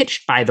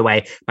 pitched, by the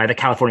way, by the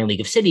California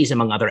League of Cities,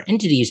 among other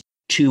entities,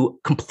 to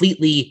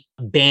completely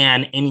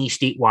ban any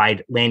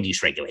statewide land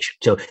use regulation.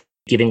 So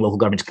giving local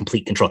governments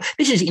complete control.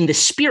 This is in the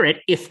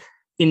spirit, if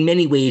in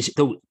many ways,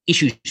 though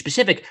issue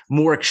specific,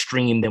 more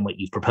extreme than what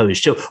you've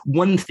proposed. So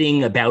one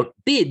thing about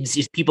bids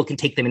is people can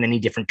take them in any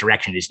different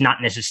direction. It's not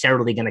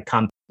necessarily going to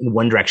come in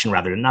one direction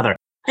rather than another.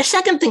 A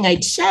second thing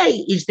I'd say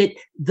is that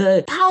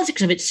the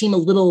politics of it seem a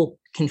little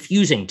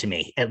confusing to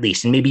me, at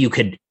least, and maybe you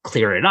could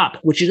clear it up,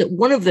 which is that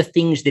one of the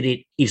things that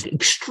it is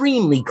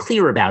extremely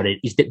clear about it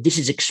is that this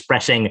is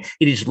expressing,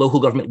 it is local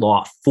government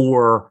law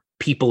for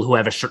people who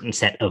have a certain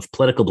set of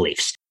political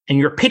beliefs. And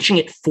you're pitching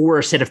it for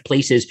a set of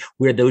places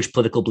where those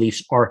political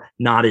beliefs are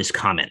not as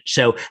common.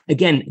 So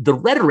again, the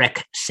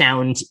rhetoric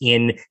sounds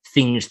in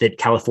things that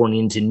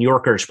Californians and New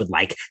Yorkers would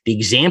like. The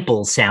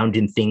examples sound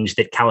in things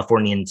that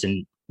Californians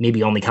and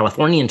maybe only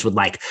Californians would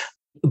like.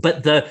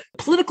 But the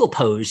political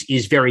pose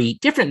is very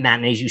different than that.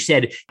 And as you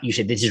said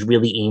this is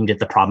really aimed at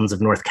the problems of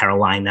North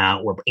Carolina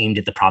or aimed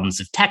at the problems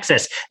of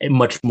Texas, and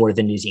much more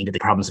than is aimed at the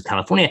problems of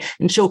California.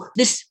 And so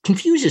this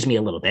confuses me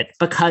a little bit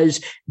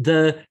because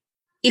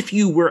if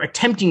you were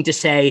attempting to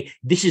say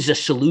this is a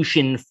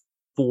solution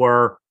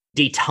for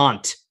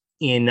detente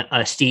in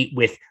a state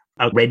with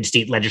a red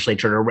state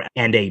legislature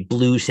and a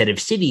blue set of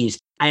cities,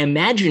 I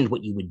imagined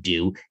what you would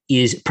do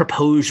is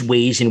propose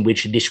ways in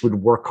which this would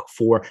work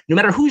for no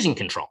matter who's in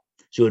control.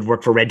 So it would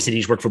work for red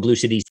cities, work for blue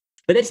cities,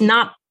 but it's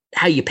not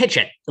how you pitch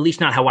it, at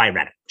least not how I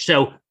read it.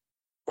 So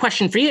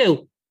question for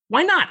you,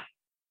 why not?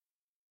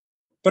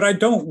 But I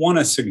don't want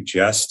to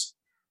suggest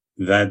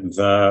that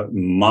the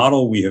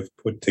model we have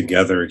put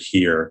together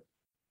here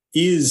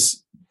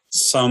is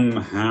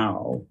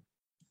somehow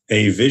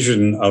a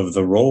vision of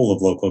the role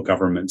of local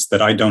governments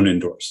that I don't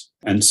endorse.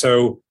 And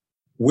so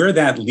where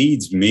that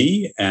leads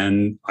me,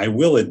 and I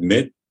will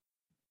admit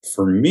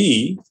for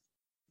me,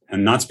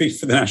 and not speak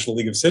for the National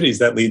League of Cities,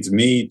 that leads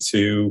me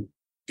to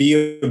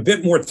be a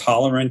bit more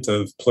tolerant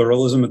of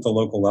pluralism at the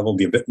local level,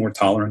 be a bit more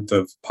tolerant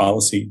of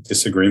policy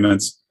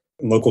disagreements,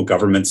 local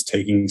governments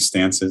taking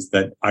stances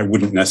that I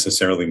wouldn't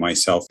necessarily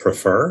myself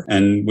prefer.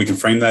 And we can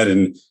frame that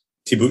in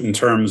Tibetan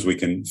terms. We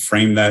can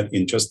frame that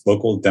in just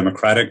local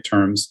democratic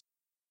terms.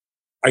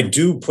 I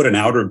do put an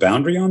outer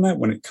boundary on that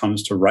when it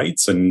comes to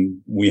rights.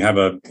 And we have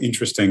an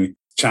interesting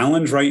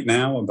challenge right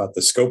now about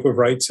the scope of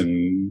rights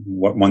and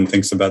what one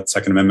thinks about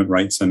Second Amendment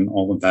rights and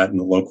all of that in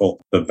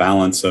the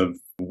balance of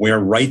where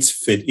rights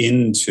fit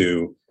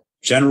into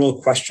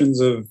general questions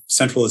of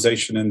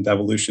centralization and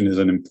devolution is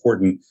an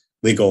important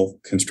legal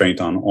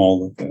constraint on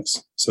all of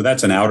this. So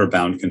that's an outer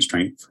bound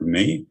constraint for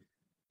me.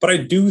 But I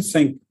do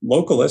think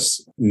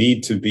localists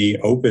need to be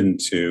open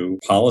to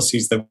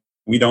policies that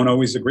we don't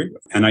always agree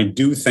with. And I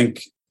do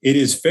think it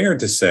is fair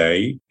to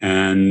say,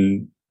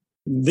 and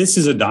this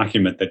is a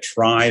document that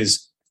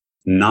tries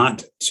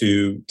not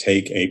to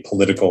take a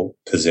political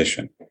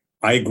position.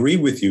 I agree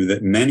with you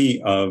that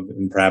many of,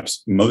 and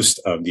perhaps most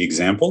of the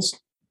examples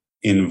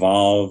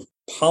involve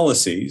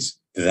policies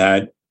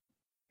that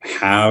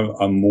have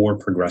a more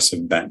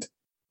progressive bent.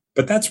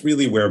 But that's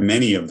really where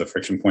many of the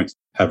friction points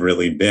have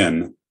really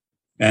been.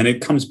 And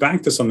it comes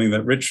back to something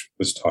that Rich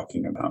was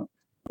talking about,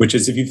 which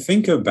is if you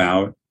think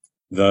about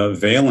the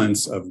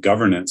valence of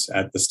governance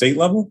at the state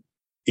level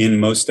in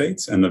most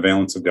states and the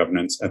valence of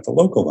governance at the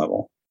local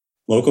level,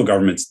 local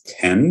governments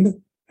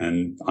tend,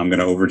 and I'm going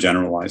to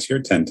overgeneralize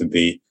here, tend to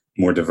be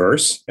more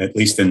diverse, at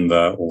least in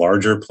the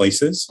larger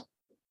places.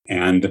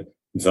 And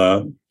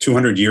the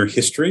 200-year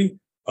history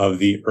of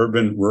the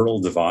urban-rural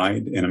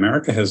divide in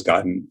America has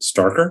gotten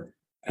starker.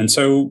 And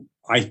so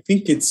I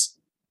think it's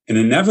an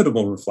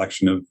inevitable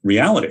reflection of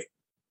reality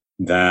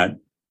that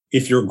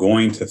if you're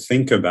going to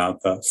think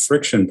about the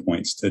friction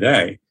points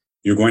today,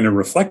 you're going to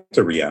reflect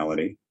a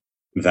reality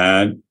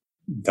that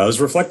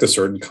does reflect a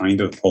certain kind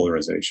of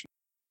polarization.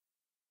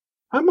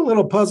 I'm a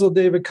little puzzled,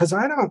 David, because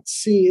I don't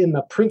see in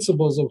the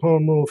Principles of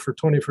Home Rule for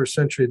 21st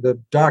Century, the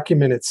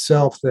document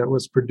itself that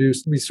was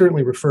produced. We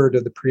certainly refer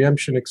to the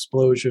preemption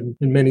explosion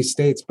in many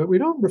states, but we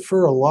don't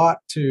refer a lot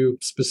to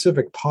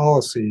specific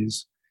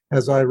policies,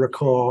 as I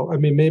recall. I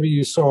mean, maybe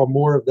you saw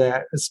more of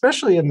that,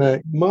 especially in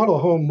the model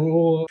home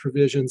rule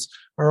provisions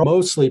are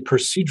mostly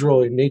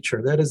procedural in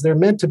nature. That is, they're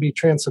meant to be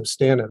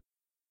transubstantive.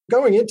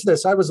 Going into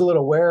this, I was a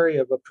little wary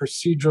of a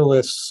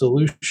proceduralist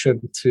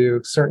solution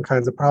to certain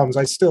kinds of problems.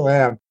 I still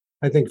am.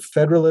 I think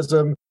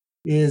federalism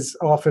is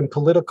often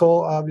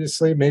political,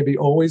 obviously, maybe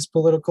always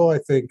political. I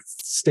think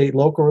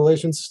state-local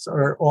relations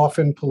are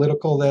often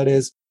political. That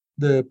is,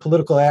 the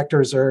political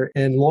actors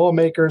and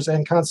lawmakers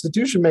and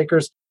constitution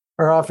makers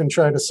are often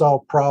trying to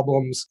solve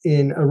problems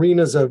in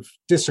arenas of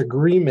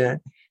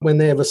disagreement when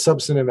they have a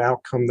substantive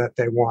outcome that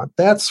they want.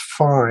 That's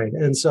fine.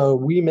 And so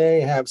we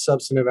may have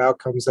substantive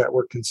outcomes that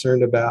we're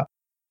concerned about.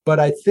 But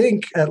I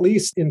think, at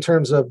least in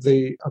terms of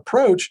the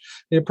approach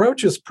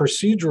is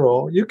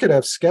procedural. You could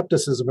have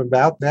skepticism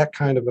about that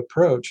kind of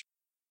approach.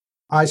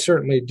 I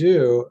certainly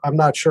do. I'm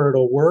not sure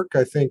it'll work.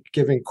 I think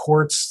giving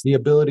courts the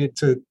ability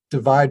to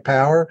divide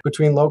power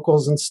between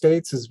locals and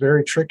states is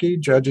very tricky.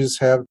 Judges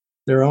have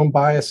their own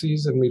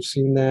biases, and we've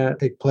seen that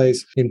take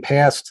place in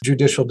past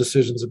judicial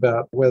decisions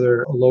about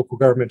whether a local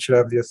government should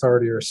have the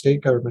authority or a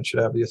state government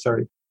should have the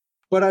authority.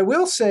 But I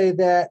will say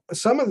that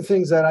some of the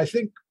things that I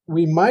think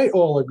we might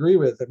all agree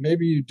with, and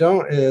maybe you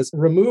don't, is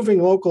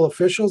removing local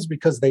officials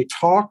because they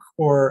talk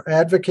or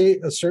advocate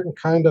a certain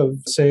kind of,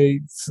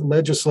 say,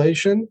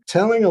 legislation,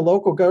 telling a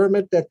local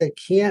government that they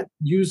can't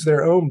use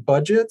their own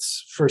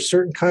budgets for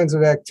certain kinds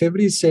of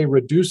activities, say,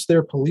 reduce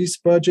their police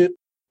budget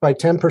by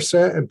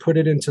 10% and put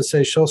it into,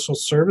 say, social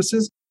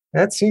services.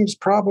 That seems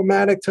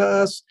problematic to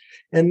us.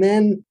 And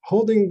then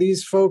holding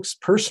these folks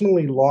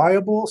personally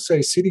liable,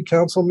 say city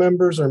council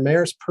members or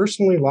mayors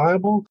personally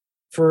liable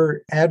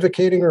for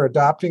advocating or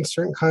adopting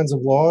certain kinds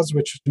of laws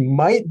which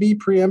might be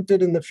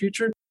preempted in the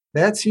future,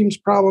 that seems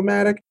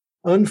problematic.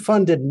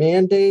 Unfunded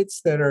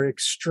mandates that are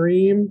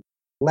extreme,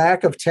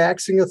 lack of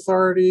taxing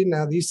authority.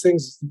 Now, these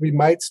things, we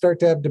might start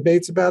to have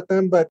debates about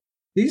them, but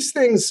these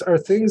things are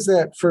things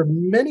that for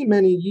many,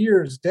 many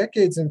years,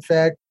 decades, in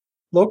fact,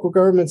 local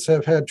governments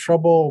have had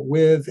trouble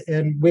with,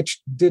 and which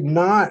did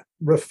not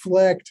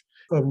reflect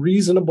a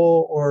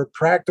reasonable or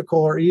practical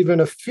or even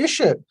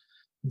efficient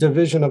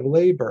division of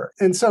labor.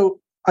 And so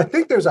I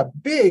think there's a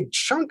big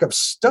chunk of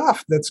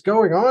stuff that's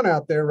going on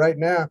out there right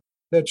now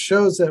that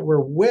shows that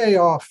we're way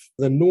off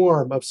the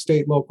norm of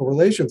state-local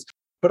relations.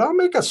 But I'll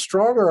make a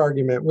stronger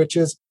argument, which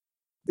is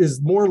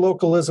more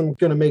localism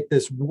going to make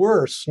this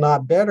worse,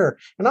 not better?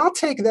 And I'll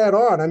take that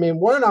on. I mean,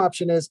 one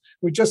option is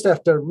we just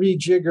have to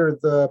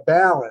rejigger the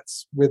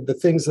balance with the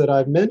things that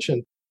I've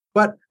mentioned.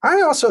 But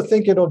I also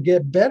think it'll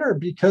get better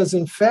because,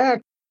 in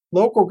fact,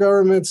 local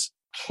governments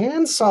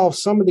can solve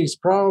some of these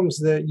problems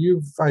that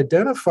you've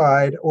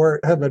identified,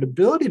 or have an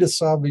ability to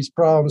solve these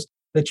problems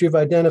that you've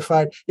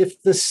identified if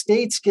the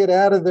states get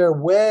out of their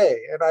way.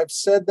 And I've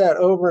said that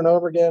over and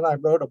over again. I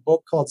wrote a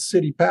book called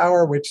City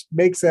Power, which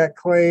makes that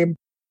claim.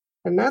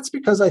 And that's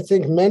because I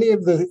think many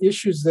of the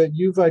issues that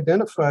you've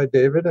identified,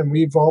 David, and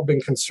we've all been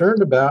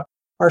concerned about,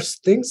 are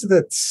things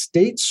that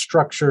state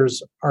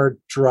structures are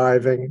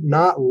driving,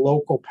 not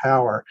local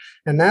power.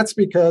 And that's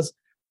because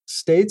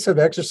states have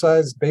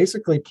exercised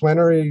basically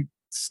plenary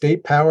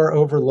state power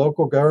over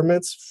local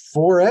governments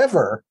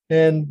forever.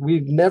 And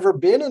we've never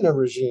been in a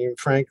regime,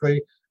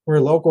 frankly,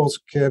 where locals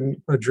can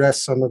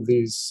address some of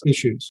these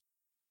issues.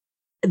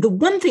 The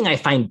one thing I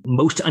find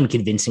most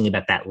unconvincing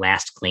about that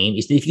last claim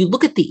is that if you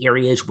look at the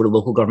areas where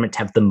local governments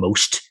have the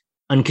most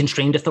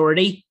unconstrained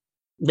authority,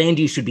 land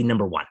use would be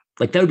number one.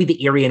 Like that would be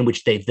the area in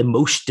which they have the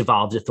most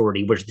devolved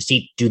authority, where the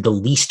state do the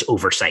least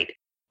oversight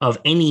of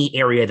any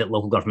area that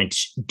local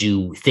governments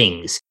do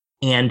things.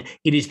 And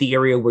it is the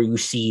area where you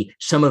see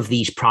some of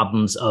these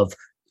problems of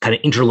kind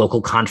of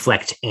interlocal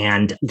conflict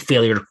and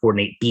failure to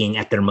coordinate being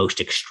at their most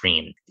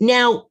extreme.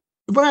 Now,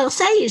 what I'll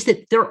say is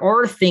that there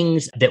are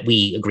things that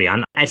we agree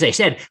on. As I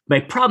said,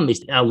 my problem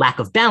is a lack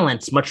of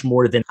balance, much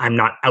more than I'm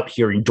not out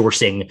here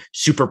endorsing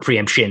super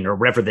preemption or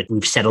whatever that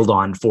we've settled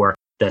on for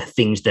the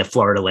things the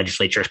Florida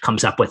legislature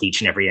comes up with each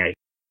and every day.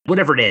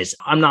 Whatever it is,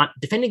 I'm not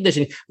defending this.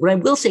 What I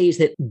will say is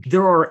that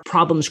there are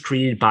problems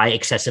created by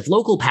excessive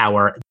local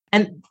power,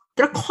 and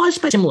they're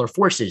caused by similar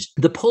forces.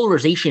 The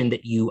polarization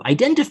that you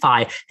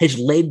identify has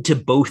led to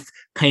both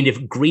kind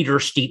of greater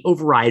state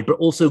override, but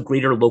also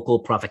greater local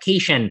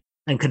provocation.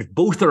 And kind of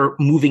both are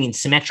moving in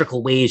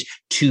symmetrical ways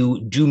to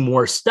do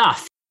more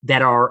stuff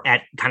that are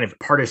at kind of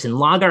partisan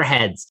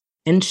loggerheads.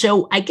 And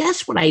so I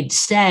guess what I'd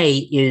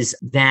say is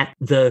that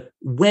the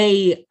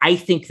way I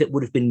think that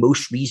would have been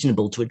most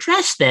reasonable to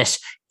address this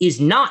is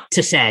not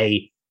to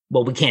say,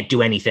 well, we can't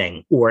do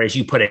anything, or as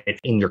you put it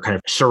in your kind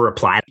of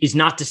surreply, is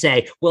not to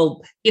say,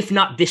 well, if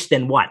not this,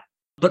 then what?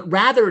 But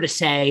rather to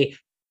say,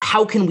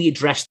 how can we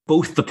address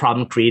both the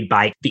problem created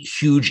by the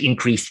huge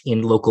increase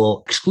in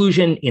local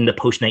exclusion in the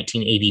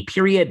post-1980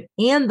 period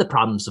and the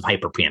problems of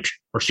hyper-preemption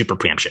or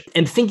super-preemption,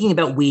 and thinking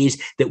about ways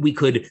that we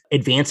could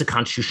advance a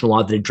constitutional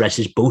law that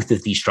addresses both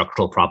of these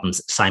structural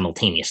problems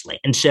simultaneously.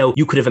 And so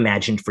you could have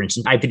imagined, for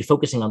instance, I've been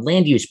focusing on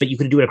land use, but you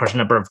could do it across a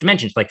number of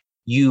dimensions, like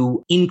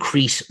you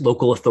increase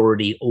local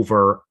authority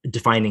over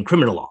defining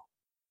criminal law.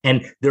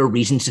 And there are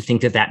reasons to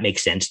think that that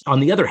makes sense.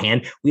 On the other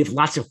hand, we have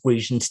lots of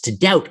reasons to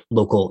doubt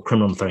local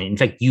criminal authority. In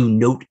fact, you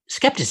note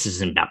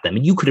skepticism about them.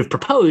 And you could have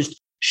proposed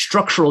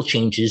structural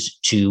changes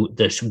to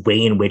this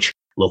way in which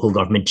local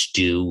governments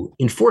do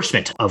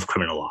enforcement of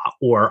criminal law,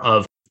 or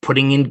of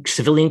putting in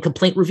civilian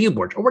complaint review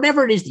boards, or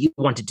whatever it is that you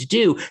wanted to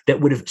do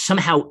that would have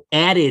somehow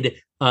added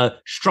a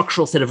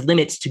structural set of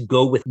limits to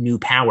go with new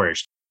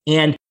powers.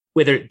 And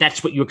whether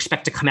that's what you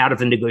expect to come out of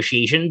the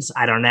negotiations,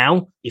 I don't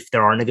know if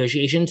there are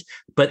negotiations,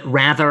 but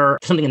rather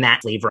something in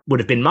that flavor would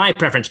have been my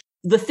preference.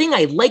 The thing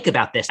I like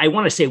about this, I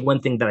want to say one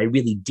thing that I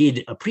really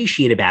did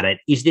appreciate about it,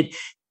 is that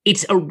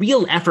it's a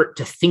real effort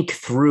to think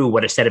through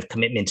what a set of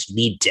commitments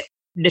lead to.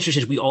 Nestor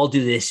says we all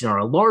do this in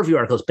our law review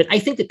articles, but I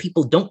think that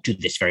people don't do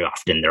this very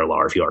often in their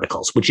law review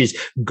articles, which is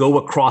go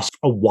across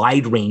a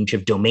wide range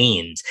of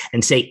domains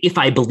and say, if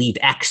I believe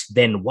X,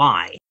 then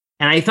Y.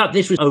 And I thought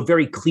this was a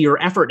very clear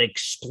effort at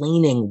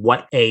explaining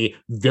what a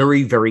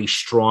very, very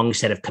strong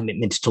set of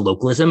commitments to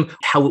localism,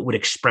 how it would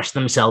express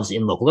themselves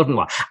in local government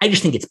law. I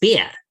just think it's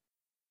bad.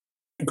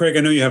 Greg,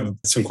 I know you have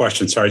some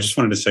questions. Sorry, I just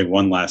wanted to say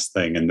one last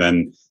thing, and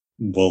then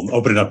we'll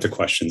open it up to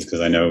questions,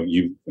 because I know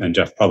you and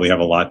Jeff probably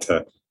have a lot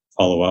to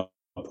follow up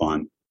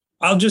on.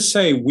 I'll just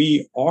say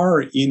we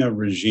are in a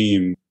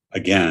regime,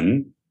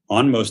 again,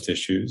 on most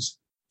issues,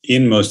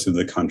 in most of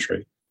the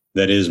country,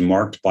 that is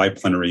marked by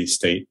plenary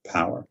state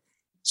power.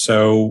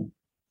 So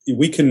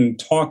we can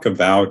talk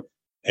about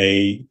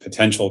a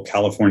potential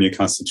California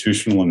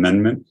constitutional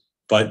amendment,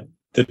 but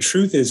the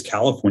truth is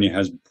California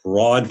has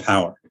broad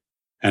power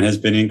and has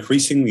been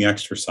increasingly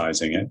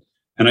exercising it.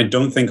 And I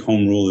don't think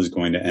home rule is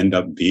going to end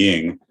up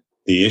being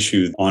the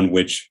issue on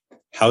which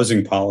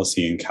housing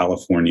policy in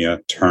California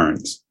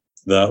turns.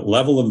 The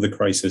level of the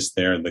crisis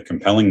there, the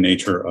compelling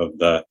nature of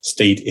the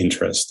state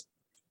interest,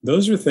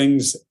 those are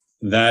things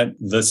that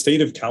the state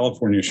of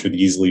California should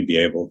easily be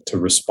able to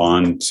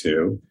respond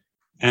to.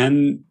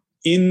 And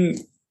in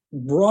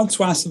broad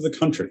swaths of the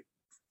country,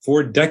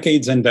 for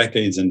decades and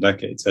decades and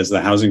decades, as the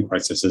housing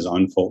crisis has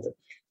unfolded,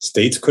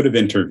 states could have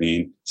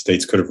intervened,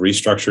 states could have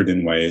restructured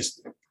in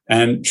ways.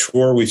 And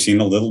sure, we've seen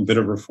a little bit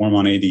of reform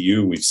on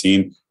ADU, we've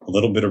seen a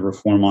little bit of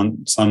reform on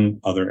some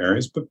other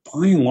areas, but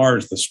by and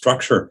large, the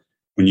structure,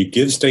 when you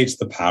give states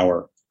the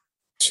power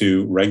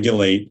to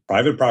regulate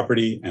private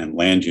property and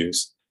land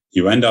use,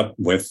 you end up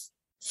with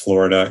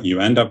Florida, you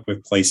end up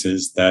with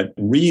places that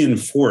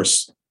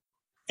reinforce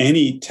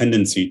any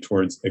tendency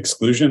towards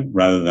exclusion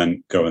rather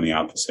than go in the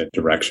opposite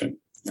direction.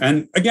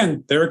 And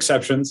again, there are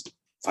exceptions.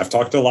 I've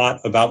talked a lot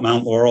about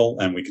Mount Laurel,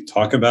 and we can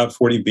talk about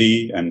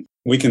 40B, and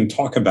we can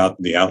talk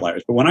about the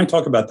outliers. But when I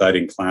talk about that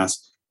in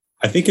class,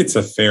 I think it's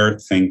a fair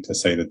thing to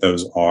say that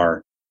those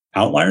are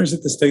outliers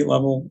at the state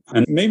level,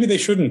 and maybe they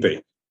shouldn't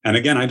be. And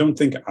again, I don't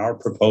think our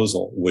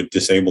proposal would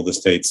disable the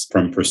states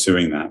from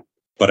pursuing that.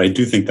 But I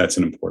do think that's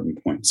an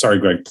important point. Sorry,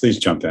 Greg, please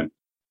jump in.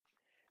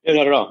 No,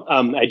 not at all.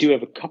 I do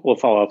have a couple of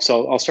follow-ups.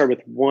 So I'll start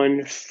with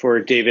one for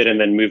David and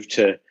then move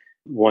to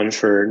one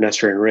for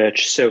Nestor and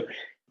Rich. So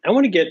I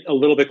want to get a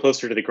little bit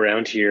closer to the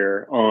ground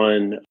here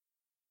on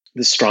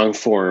the strong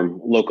form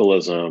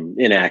localism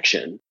in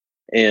action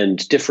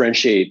and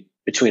differentiate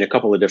between a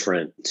couple of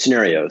different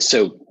scenarios.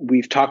 So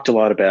we've talked a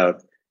lot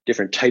about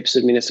different types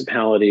of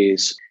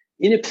municipalities.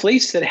 In a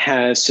place that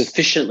has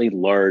sufficiently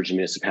large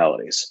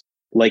municipalities,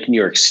 like New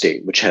York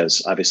State, which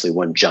has obviously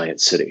one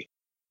giant city,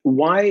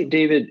 why,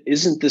 David,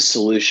 isn't the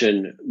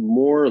solution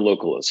more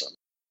localism?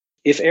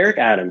 If Eric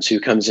Adams, who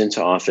comes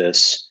into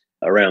office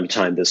around the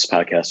time this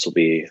podcast will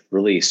be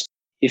released,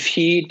 if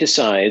he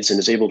decides and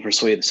is able to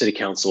persuade the city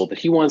council that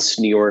he wants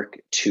New York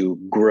to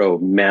grow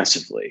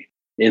massively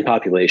in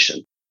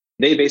population,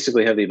 They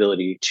basically have the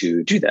ability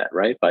to do that,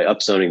 right? By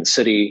upzoning the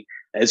city.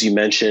 As you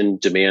mentioned,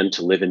 demand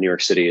to live in New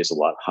York City is a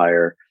lot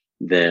higher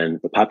than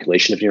the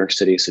population of New York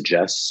City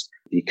suggests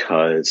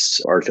because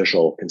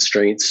artificial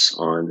constraints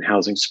on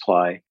housing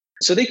supply.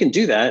 So they can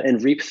do that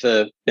and reap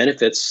the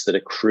benefits that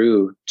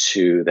accrue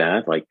to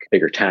that, like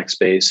bigger tax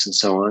base and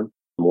so on,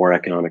 more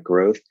economic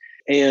growth,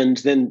 and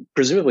then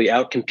presumably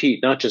outcompete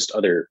not just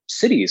other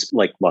cities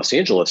like Los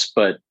Angeles,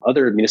 but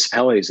other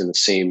municipalities in the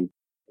same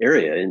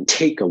area and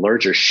take a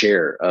larger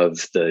share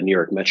of the New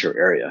York metro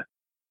area.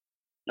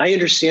 I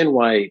understand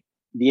why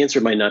the answer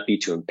might not be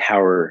to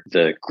empower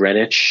the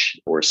Greenwich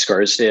or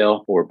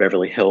Scarsdale or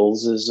Beverly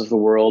Hillses of the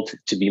world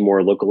to be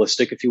more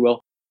localistic, if you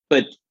will.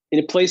 But in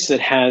a place that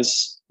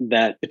has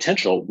that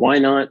potential, why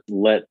not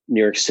let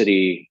New York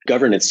City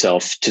govern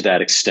itself to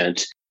that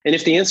extent? And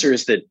if the answer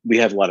is that we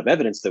have a lot of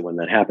evidence that when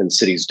that happens,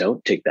 cities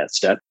don't take that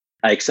step,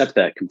 I accept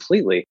that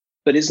completely.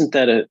 But isn't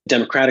that a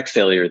democratic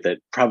failure that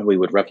probably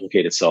would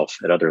replicate itself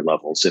at other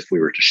levels if we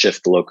were to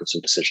shift the locus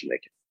of decision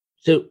making?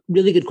 So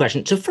really good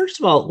question. So first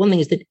of all, one thing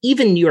is that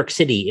even New York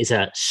City is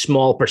a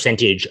small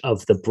percentage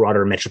of the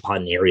broader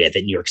metropolitan area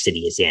that New York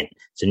City is in.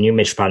 So New York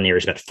metropolitan area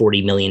is about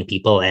 40 million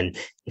people and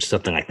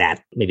something like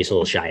that. Maybe it's a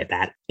little shy of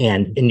that.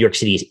 And in New York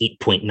City is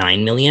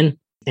 8.9 million.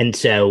 And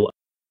so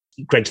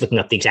Greg's looking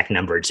up the exact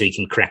number, so he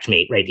can correct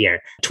me right here.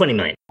 20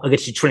 million. I'll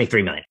get you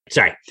 23 million.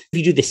 Sorry. If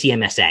you do the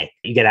CMSA,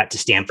 you get out to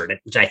Stanford,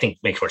 which I think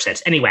makes more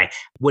sense. Anyway,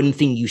 one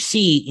thing you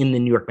see in the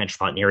New York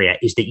metropolitan area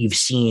is that you've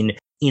seen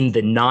in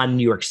the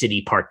non-New York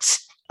City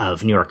parts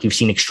of New York, you've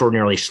seen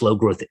extraordinarily slow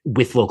growth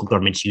with local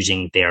governments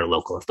using their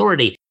local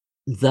authority.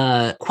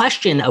 The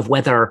question of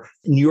whether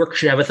New York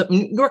should have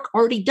New York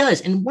already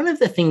does. And one of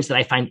the things that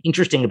I find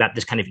interesting about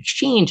this kind of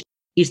exchange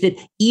is that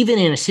even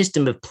in a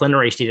system of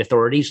plenary state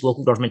authorities,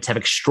 local governments have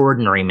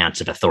extraordinary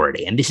amounts of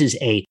authority. And this is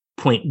a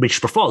point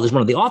Rich Brafal is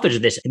one of the authors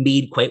of this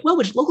made quite well,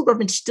 which local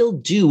governments still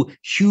do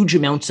huge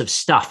amounts of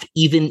stuff,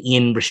 even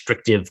in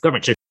restrictive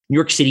government. So New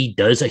York City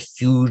does a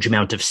huge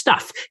amount of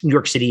stuff. New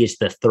York City is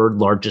the third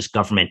largest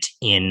government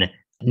in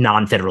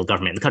non-federal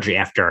government in the country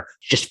after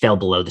just fell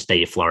below the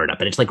state of Florida.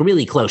 But it's like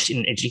really close.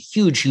 And it's a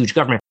huge, huge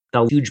government,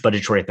 a huge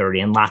budgetary authority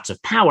and lots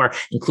of power,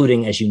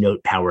 including, as you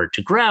note, power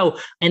to grow.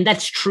 And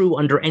that's true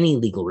under any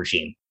legal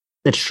regime.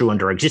 That's true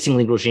under our existing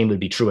legal regime, would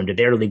be true under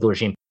their legal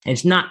regime. And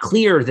it's not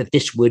clear that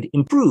this would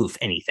improve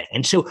anything.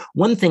 And so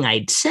one thing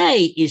I'd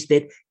say is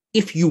that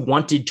if you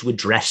wanted to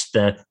address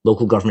the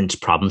local government's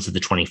problems of the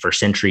 21st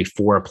century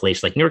for a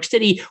place like New York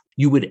City,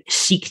 you would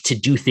seek to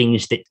do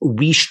things that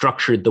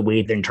restructured the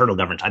way the internal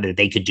government, either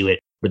they could do it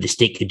or the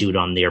state could do it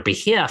on their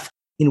behalf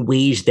in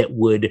ways that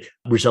would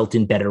result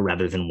in better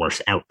rather than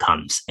worse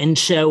outcomes. And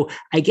so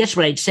I guess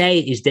what I'd say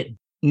is that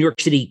New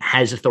York City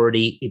has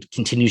authority. It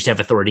continues to have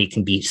authority. It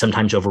can be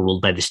sometimes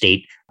overruled by the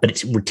state, but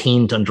it's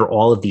retained under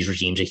all of these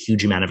regimes a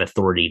huge amount of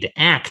authority to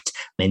act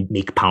and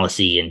make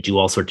policy and do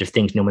all sorts of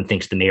things. No one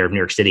thinks the mayor of New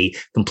York City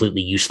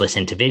completely useless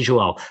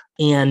individual.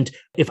 And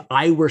if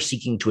I were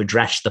seeking to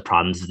address the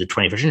problems of the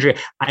 21st century,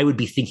 I would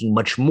be thinking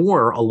much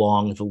more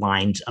along the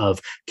lines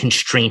of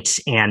constraints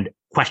and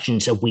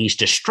questions of ways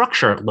to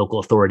structure local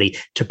authority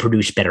to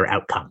produce better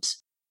outcomes.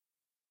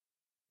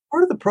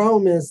 Part of the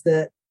problem is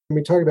that when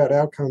we talk about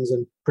outcomes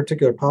in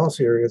particular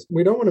policy areas,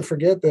 we don't want to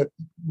forget that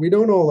we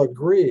don't all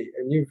agree.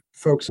 And you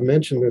folks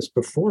mentioned this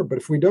before, but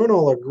if we don't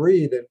all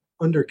agree that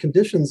under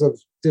conditions of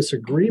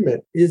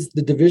disagreement, is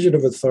the division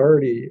of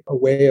authority a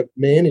way of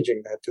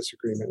managing that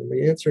disagreement? And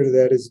the answer to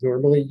that is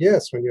normally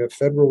yes. When you have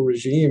federal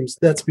regimes,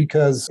 that's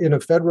because in a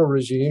federal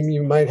regime,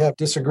 you might have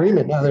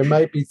disagreement. Now, there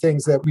might be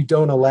things that we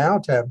don't allow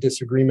to have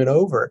disagreement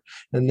over,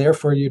 and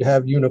therefore you'd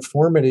have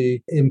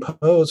uniformity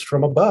imposed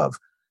from above.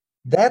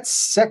 That's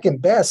second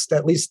best,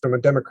 at least from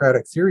a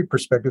democratic theory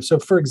perspective. So,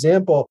 for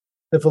example,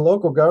 if a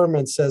local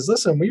government says,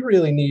 listen, we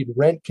really need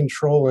rent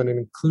control and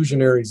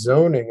inclusionary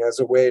zoning as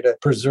a way to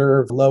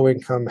preserve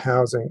low-income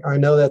housing. I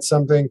know that's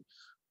something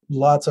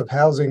lots of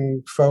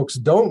housing folks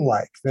don't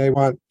like. They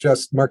want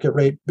just market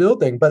rate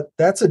building, but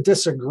that's a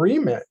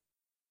disagreement.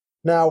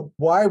 Now,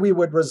 why we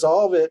would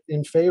resolve it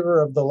in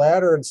favor of the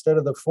latter instead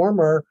of the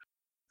former,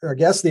 I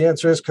guess the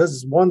answer is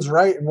because one's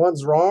right and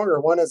one's wrong,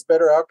 or one has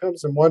better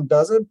outcomes and one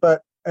doesn't.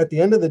 But at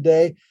the end of the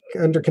day,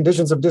 under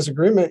conditions of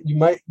disagreement, you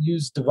might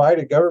use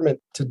divided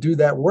government to do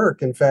that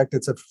work. In fact,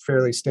 it's a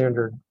fairly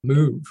standard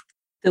move.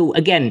 So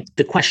again,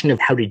 the question of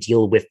how to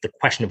deal with the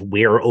question of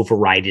where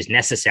override is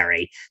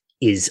necessary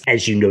is,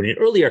 as you noted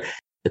earlier,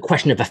 the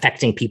question of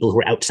affecting people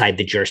who are outside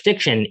the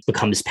jurisdiction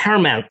becomes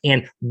paramount.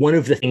 And one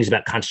of the things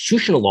about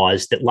constitutional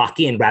laws that lock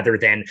in rather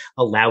than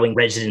allowing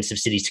residents of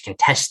cities to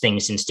contest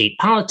things in state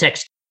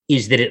politics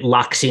is that it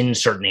locks in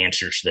certain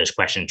answers to those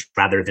questions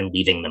rather than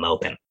leaving them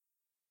open.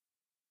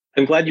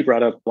 I'm glad you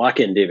brought up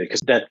lock-in, David,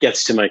 because that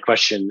gets to my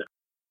question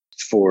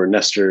for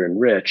Nestor and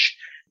Rich.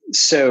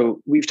 So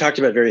we've talked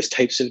about various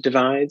types of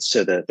divides.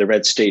 So the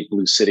red state,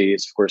 blue city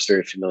is, of course,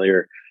 very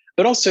familiar.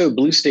 But also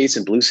blue states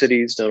and blue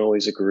cities don't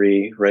always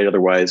agree, right?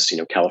 Otherwise,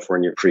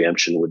 California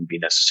preemption wouldn't be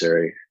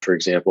necessary, for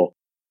example.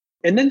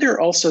 And then there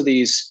are also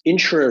these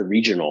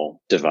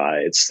intra-regional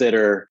divides that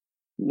are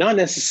not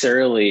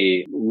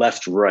necessarily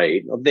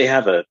left-right. They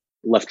have a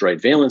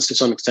left-right valence to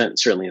some extent.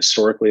 Certainly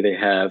historically they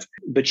have.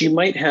 But you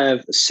might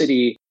have a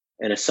city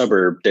and a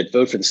suburb that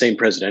vote for the same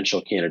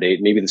presidential candidate,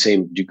 maybe the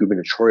same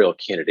gubernatorial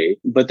candidate,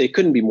 but they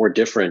couldn't be more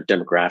different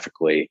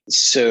demographically.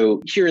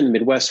 So here in the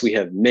Midwest, we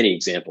have many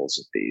examples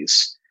of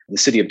these. The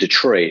city of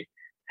Detroit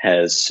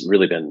has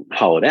really been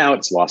hollowed out.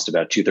 It's lost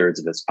about 2/3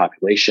 of its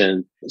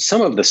population.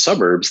 Some of the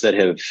suburbs that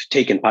have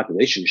taken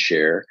population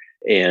share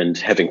and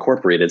have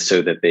incorporated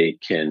so that they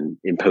can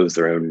impose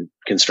their own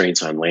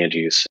constraints on land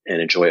use and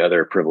enjoy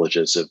other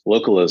privileges of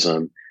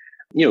localism,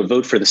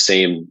 vote for the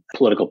same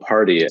political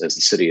party as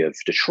the city of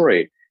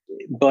Detroit.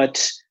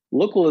 But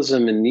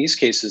localism in these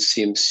cases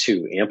seems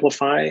to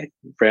amplify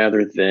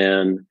rather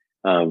than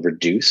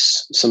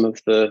reduce some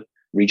of the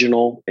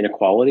regional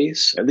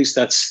inequalities. At least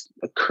that's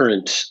a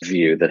current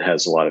view that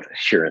has a lot of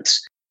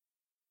adherents.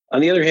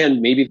 On the other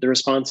hand, maybe the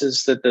response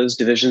is that those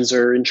divisions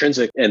are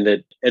intrinsic and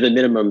that at a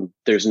minimum,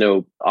 there's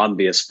no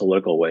obvious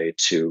political way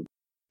to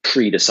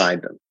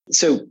pre-decide them.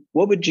 So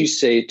what would you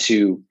say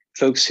to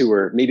folks who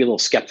are maybe a little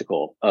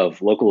skeptical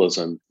of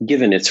localism,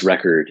 given its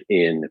record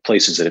in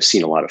places that have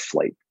seen a lot of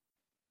flight?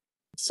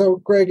 So,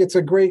 Greg, it's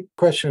a great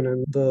question.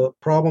 And the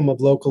problem of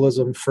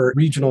localism for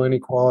regional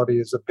inequality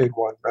is a big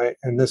one, right?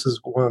 And this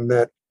is one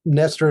that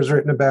Nestor has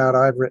written about.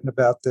 I've written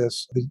about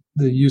this,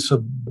 the use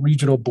of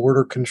regional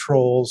border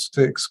controls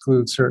to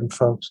exclude certain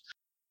folks.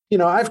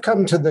 I've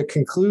come to the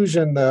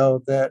conclusion,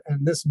 though, that,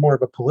 and this is more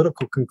of a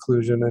political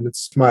conclusion, and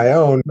it's my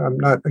own, I'm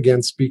not,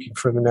 again, speaking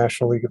for the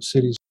National League of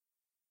Cities,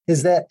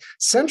 is that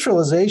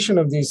centralization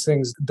of these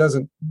things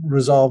doesn't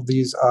resolve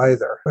these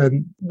either.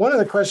 And one of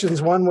the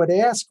questions one would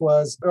ask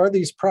was, are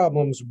these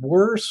problems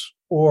worse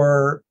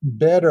or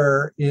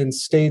better in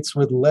states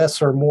with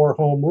less or more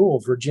home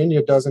rule?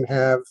 Virginia doesn't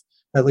have,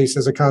 at least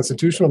as a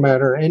constitutional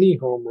matter, any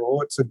home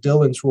rule. It's a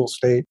Dillon's rule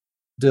state.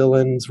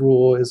 Dillon's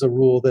rule is a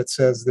rule that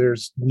says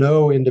there's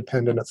no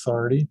independent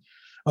authority.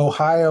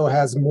 Ohio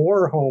has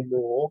more home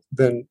rule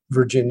than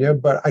Virginia,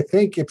 but I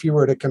think if you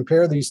were to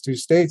compare these two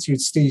states,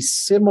 you'd see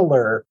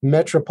similar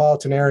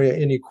metropolitan area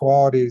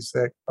inequalities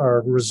that are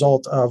a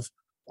result of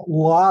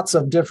lots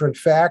of different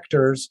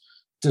factors: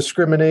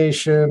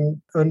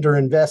 discrimination,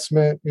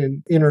 underinvestment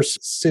in inner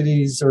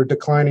cities or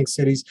declining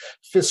cities,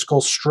 fiscal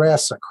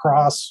stress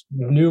across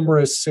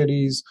numerous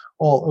cities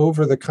all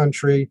over the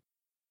country.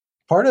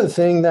 Part of the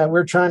thing that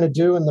we're trying to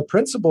do in the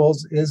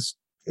principles is,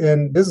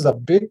 and this is a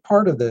big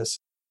part of this,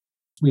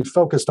 we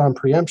focused on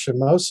preemption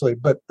mostly,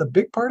 but the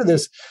big part of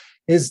this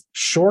is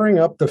shoring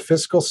up the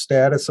fiscal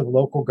status of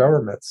local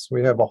governments.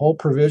 We have a whole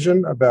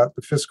provision about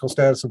the fiscal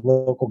status of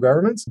local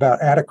governments,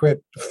 about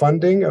adequate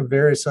funding of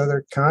various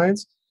other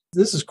kinds.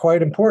 This is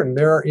quite important.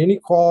 There are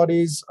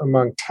inequalities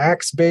among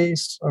tax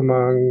base,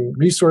 among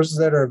resources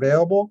that are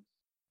available.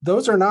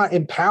 Those are not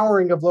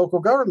empowering of local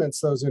governments,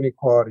 those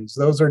inequalities.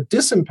 Those are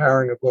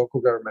disempowering of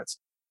local governments.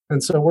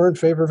 And so we're in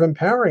favor of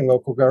empowering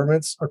local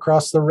governments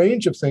across the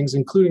range of things,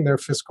 including their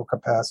fiscal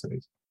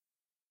capacities.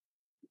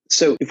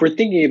 So if we're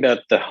thinking about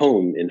the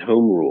home and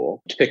home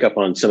rule, to pick up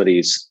on some of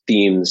these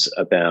themes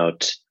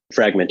about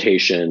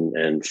fragmentation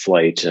and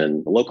flight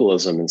and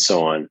localism and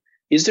so on,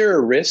 is there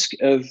a risk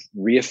of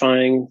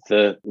reifying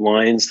the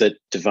lines that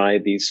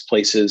divide these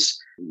places?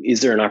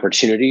 Is there an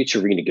opportunity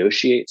to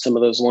renegotiate some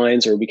of those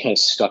lines, or are we kind of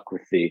stuck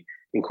with the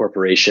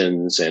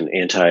incorporations and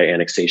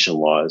anti-annexation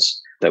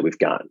laws that we've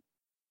got?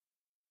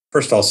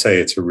 First, I'll say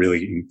it's a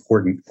really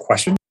important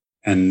question.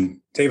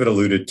 And David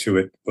alluded to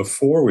it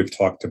before. We've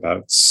talked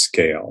about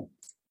scale.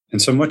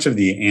 And so much of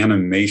the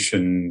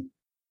animation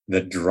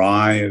that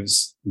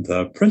drives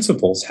the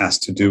principles has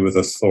to do with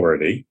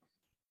authority.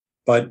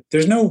 But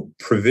there's no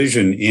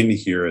provision in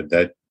here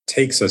that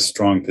takes a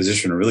strong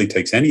position or really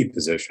takes any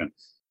position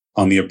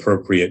on the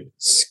appropriate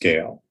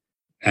scale.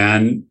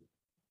 And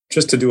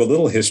just to do a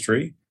little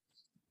history,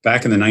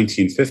 back in the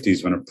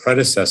 1950s, when a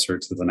predecessor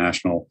to the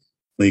National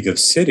League of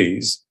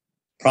Cities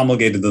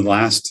promulgated the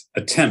last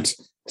attempt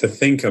to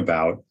think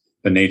about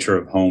the nature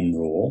of home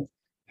rule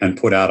and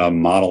put out a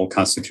model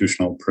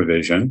constitutional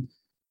provision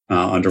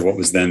under what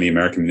was then the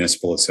American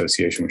Municipal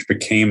Association, which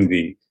became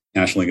the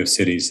National League of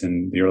Cities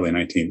in the early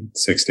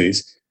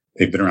 1960s.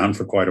 They've been around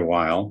for quite a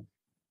while.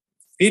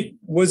 It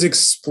was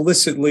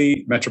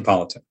explicitly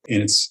metropolitan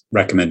in its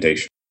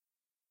recommendation.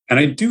 And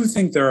I do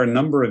think there are a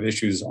number of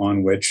issues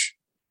on which,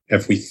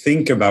 if we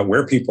think about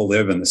where people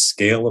live and the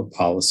scale of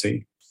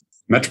policy,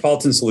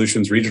 metropolitan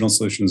solutions, regional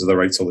solutions are the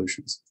right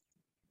solutions.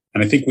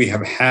 And I think we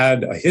have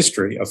had a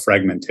history of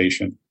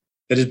fragmentation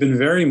that has been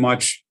very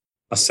much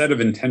a set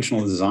of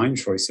intentional design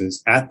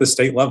choices at the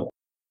state level.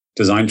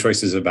 Design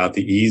choices about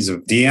the ease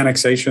of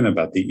de-annexation,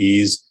 about the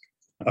ease,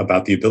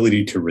 about the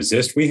ability to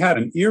resist. We had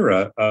an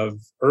era of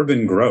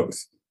urban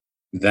growth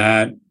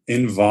that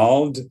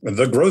involved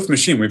the growth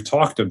machine. We've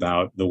talked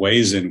about the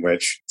ways in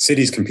which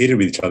cities competed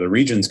with each other,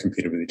 regions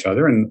competed with each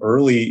other. In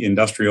early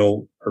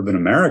industrial urban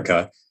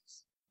America,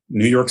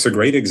 New York's a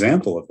great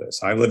example of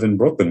this. I live in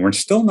Brooklyn. We're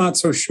still not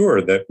so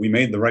sure that we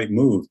made the right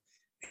move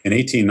in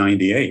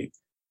 1898,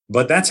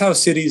 but that's how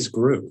cities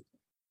grew.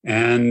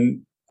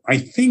 And I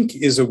think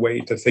is a way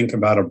to think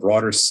about a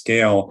broader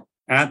scale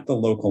at the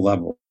local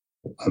level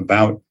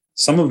about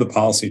some of the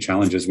policy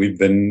challenges we've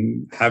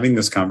been having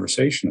this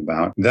conversation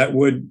about that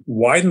would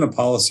widen the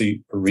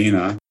policy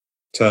arena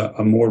to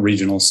a more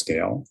regional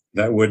scale,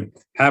 that would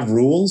have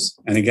rules.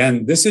 And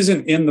again, this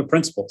isn't in the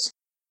principles,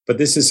 but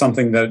this is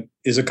something that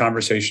is a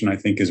conversation I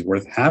think is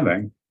worth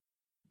having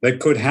that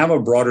could have a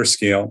broader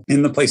scale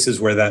in the places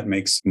where that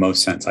makes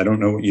most sense. I don't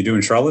know what you do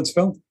in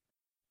Charlottesville,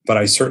 but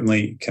I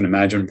certainly can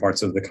imagine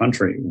parts of the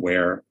country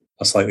where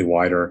a slightly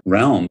wider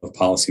realm of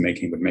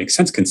policymaking would make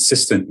sense,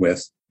 consistent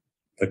with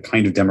the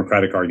kind of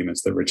democratic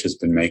arguments that Rich has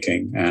been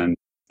making and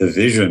the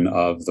vision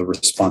of the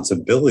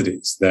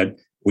responsibilities that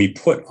we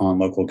put on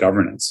local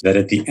governance, that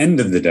at the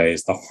end of the day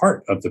is the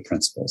heart of the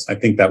principles. I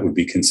think that would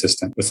be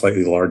consistent with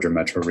slightly larger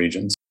metro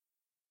regions.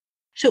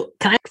 So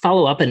can I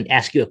follow up and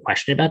ask you a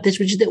question about this,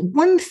 which is that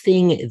one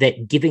thing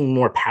that giving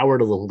more power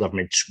to local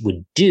governments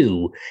would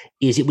do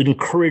is it would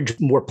encourage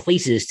more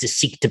places to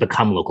seek to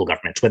become local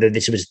governments, whether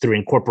this was through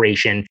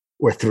incorporation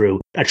or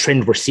through a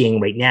trend we're seeing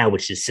right now,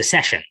 which is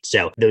secession.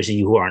 So those of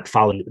you who aren't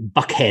following,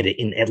 Buckhead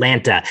in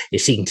Atlanta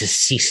is seeking to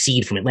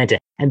secede from Atlanta.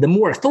 And the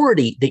more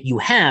authority that you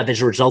have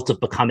as a result of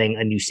becoming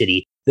a new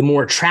city, the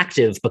more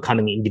attractive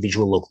becoming an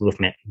individual local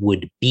government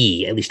would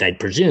be, at least I'd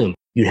presume.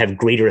 You'd have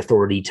greater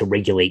authority to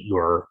regulate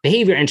your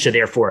behavior. And so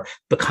therefore,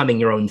 becoming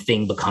your own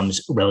thing becomes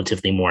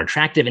relatively more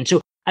attractive. And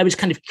so I was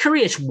kind of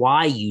curious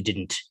why you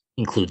didn't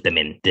include them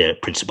in the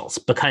principles,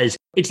 because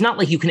it's not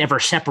like you can ever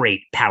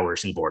separate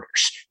powers and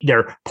borders.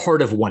 They're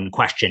part of one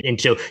question. And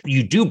so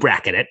you do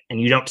bracket it and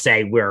you don't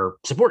say we're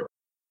supportive.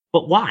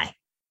 But why?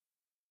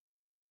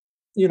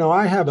 You know,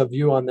 I have a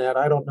view on that.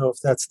 I don't know if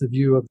that's the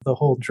view of the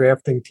whole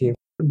drafting team.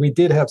 We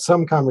did have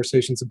some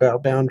conversations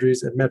about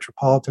boundaries and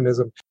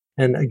metropolitanism.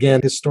 And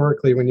again,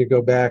 historically, when you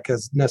go back,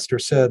 as Nestor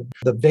said,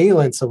 the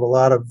valence of a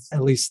lot of,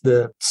 at least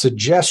the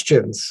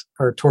suggestions,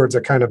 are towards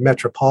a kind of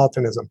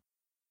metropolitanism.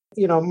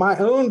 You know, my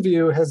own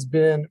view has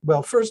been,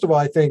 well, first of all,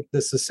 I think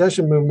the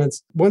secession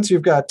movements, once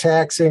you've got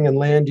taxing and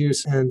land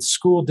use and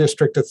school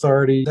district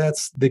authority,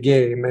 that's the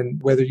game.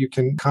 And whether you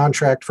can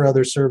contract for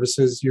other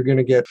services, you're going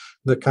to get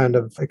the kind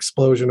of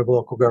explosion of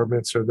local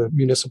governments or the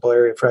municipal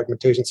area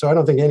fragmentation. So I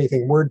don't think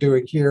anything we're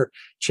doing here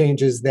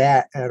changes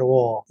that at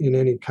all in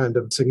any kind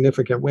of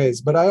significant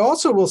ways. But I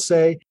also will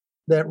say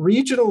that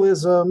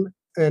regionalism,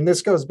 and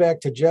this goes back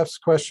to Jeff's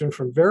question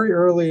from very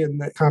early in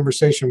the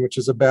conversation, which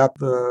is about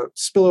the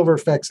spillover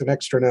effects and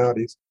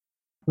externalities.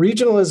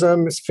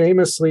 Regionalism is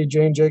famously,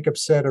 Jane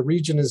Jacobs said, a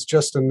region is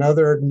just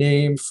another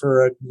name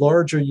for a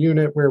larger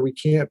unit where we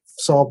can't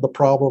solve the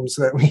problems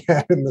that we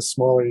had in the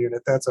smaller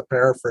unit. That's a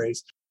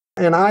paraphrase.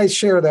 And I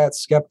share that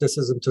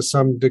skepticism to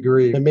some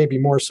degree, and maybe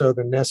more so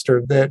than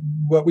Nestor, that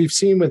what we've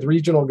seen with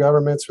regional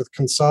governments, with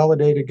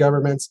consolidated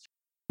governments,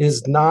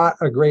 is not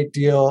a great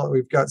deal.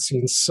 We've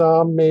seen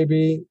some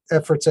maybe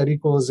efforts at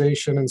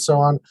equalization and so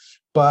on,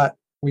 but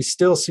we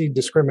still see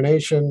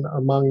discrimination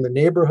among the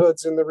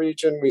neighborhoods in the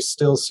region. We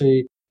still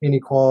see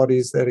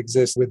inequalities that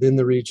exist within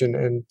the region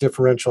and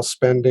differential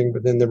spending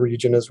within the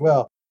region as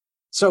well.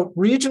 So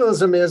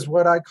regionalism is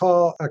what I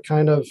call a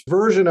kind of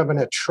version of an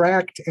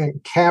attract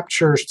and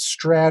capture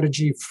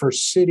strategy for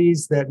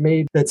cities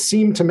that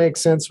seemed to make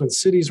sense when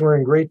cities were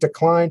in great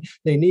decline.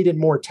 They needed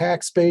more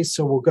tax base,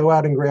 so we'll go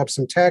out and grab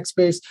some tax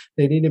base.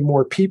 They needed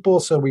more people,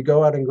 so we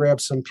go out and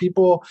grab some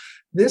people.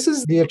 This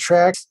is the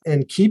attract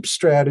and keep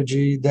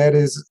strategy that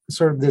is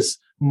sort of this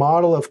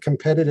model of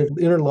competitive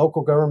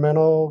interlocal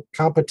governmental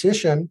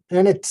competition.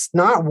 And it's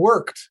not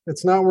worked.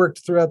 It's not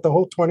worked throughout the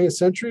whole 20th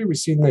century. We've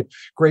seen the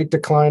great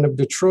decline of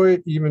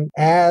Detroit, even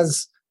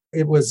as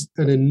it was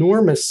an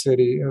enormous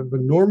city of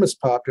enormous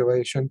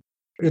population.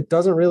 It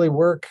doesn't really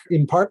work,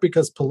 in part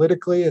because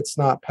politically it's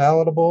not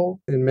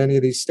palatable in many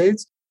of these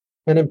states,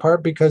 and in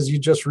part because you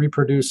just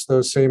reproduce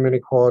those same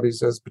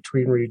inequalities as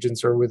between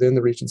regions or within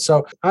the region.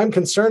 So I'm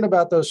concerned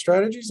about those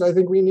strategies. I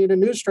think we need a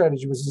new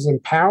strategy, which is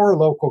empower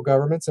local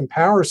governments,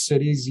 empower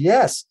cities.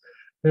 Yes,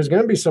 there's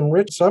going to be some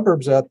rich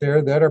suburbs out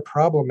there that are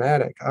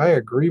problematic. I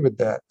agree with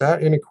that.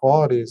 That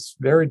inequality is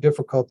very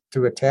difficult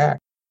to attack.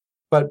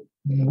 But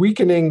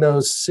weakening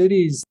those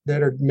cities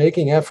that are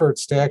making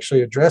efforts to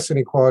actually address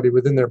inequality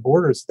within their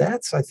borders,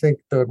 that's, I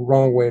think, the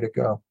wrong way to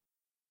go.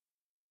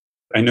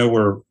 I know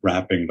we're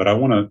wrapping, but I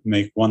want to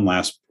make one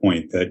last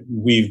point that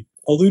we've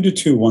alluded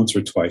to once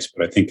or twice,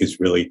 but I think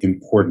is really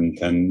important.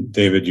 And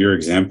David, your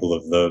example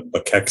of the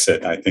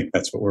Bakexit, I think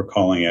that's what we're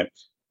calling it,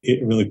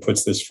 it really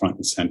puts this front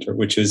and center,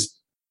 which is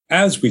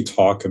as we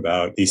talk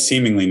about these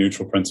seemingly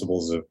neutral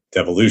principles of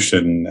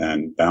devolution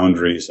and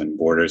boundaries and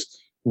borders,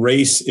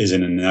 race is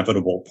an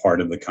inevitable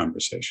part of the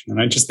conversation.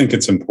 And I just think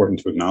it's important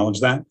to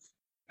acknowledge that.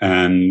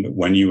 And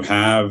when you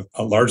have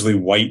a largely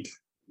white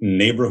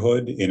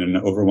neighborhood in an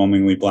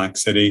overwhelmingly Black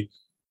city,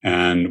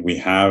 and we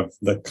have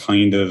the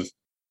kind of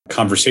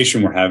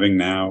conversation we're having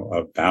now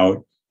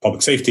about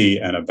public safety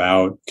and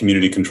about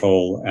community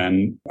control.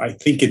 And I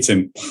think it's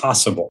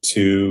impossible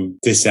to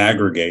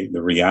disaggregate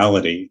the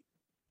reality,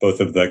 both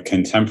of the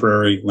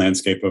contemporary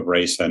landscape of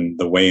race and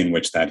the way in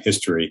which that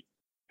history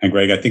And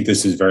Greg, I think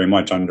this is very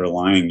much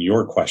underlying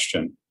your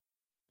question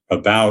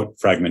about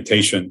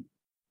fragmentation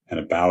and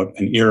about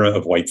an era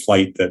of white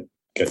flight that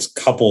gets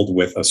coupled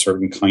with a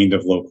certain kind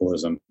of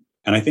localism.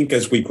 And I think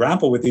as we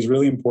grapple with these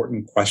really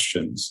important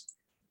questions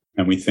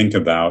and we think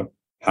about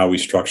how we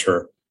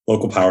structure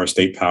local power,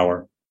 state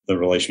power, the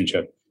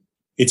relationship,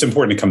 it's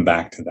important to come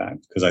back to that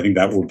because I think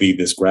that will be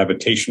this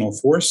gravitational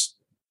force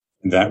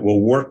that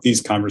will work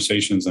these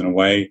conversations in a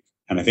way.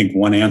 And I think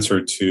one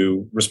answer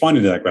to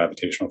responding to that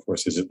gravitational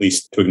force is at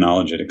least to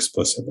acknowledge it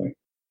explicitly.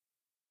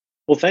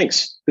 Well,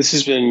 thanks. This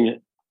has been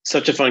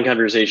such a fun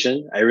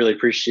conversation. I really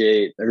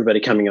appreciate everybody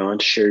coming on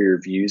to share your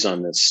views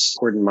on this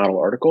Corden model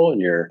article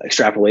and your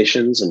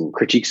extrapolations and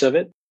critiques of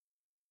it.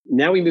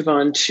 Now we move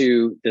on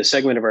to the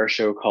segment of our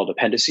show called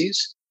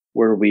Appendices,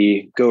 where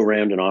we go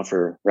around and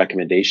offer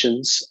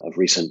recommendations of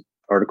recent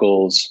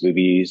articles,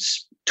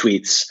 movies,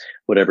 tweets,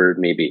 whatever it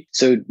may be.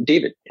 So,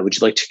 David, would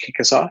you like to kick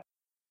us off?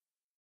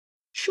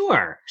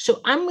 Sure. So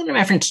I'm going to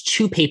reference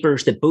two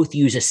papers that both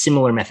use a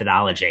similar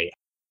methodology.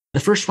 The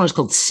first one is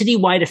called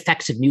Citywide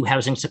Effects of New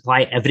Housing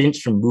Supply, Evidence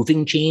from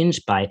Moving Chains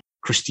by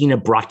Christina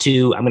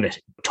Bratu. I'm going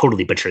to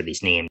totally butcher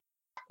these names.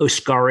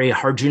 Oskari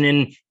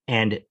Harjunen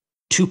and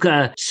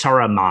Tuka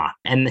Sarama.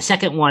 And the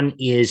second one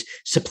is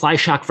Supply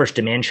Shock versus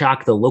Demand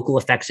Shock, the Local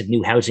Effects of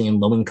New Housing in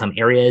Low-Income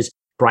Areas,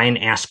 Brian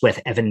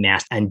Asquith, Evan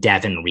Mast, and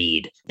Davin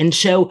Reed. And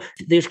so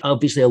there's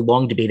obviously a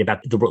long debate about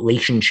the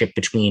relationship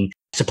between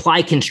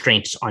supply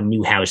constraints on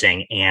new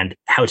housing and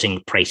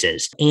housing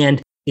prices.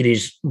 And it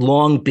has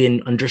long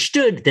been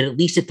understood that at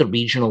least at the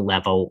regional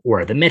level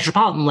or the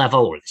metropolitan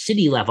level or the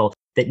city level,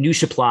 that new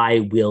supply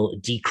will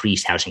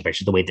decrease housing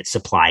prices the way that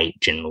supply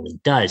generally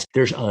does.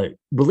 There's a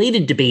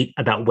related debate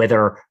about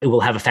whether it will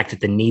have effect at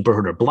the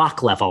neighborhood or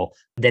block level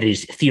that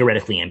is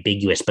theoretically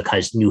ambiguous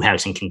because new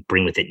housing can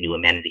bring with it new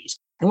amenities.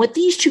 And what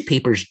these two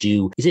papers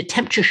do is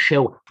attempt to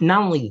show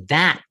not only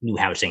that new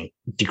housing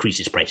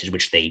decreases prices,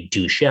 which they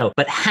do show,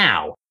 but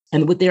how.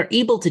 And what they're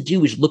able to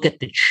do is look at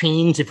the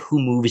chains of who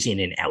moves in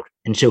and out.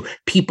 And so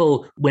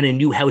people, when a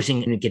new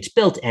housing gets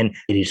built and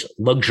it is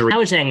luxury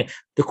housing,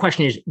 the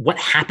question is what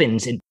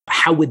happens and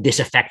how would this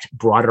affect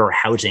broader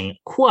housing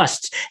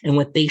costs? And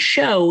what they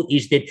show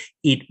is that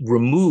it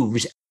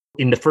removes,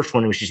 in the first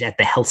one, which is at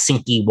the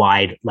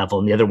Helsinki-wide level,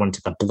 and the other one's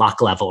at the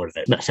block level or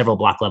the several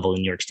block level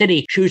in New York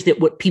City, shows that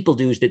what people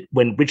do is that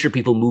when richer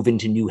people move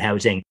into new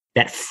housing,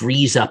 that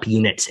frees up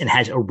units and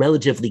has a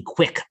relatively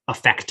quick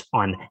effect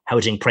on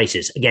housing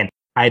prices. Again,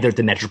 either at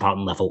the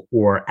metropolitan level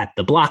or at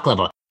the block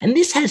level. And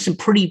this has some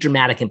pretty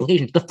dramatic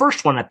implications. The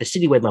first one at the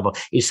citywide level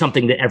is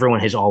something that everyone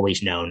has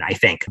always known, I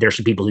think. There are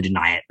some people who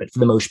deny it, but for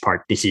the most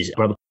part, this is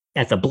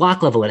at the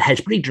block level, it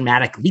has pretty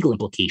dramatic legal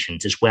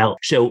implications as well.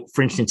 So,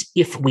 for instance,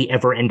 if we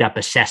ever end up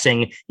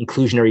assessing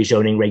inclusionary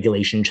zoning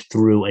regulations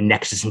through a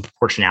nexus and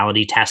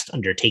proportionality test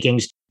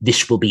undertakings,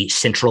 this will be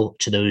central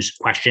to those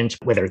questions,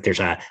 whether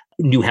there's a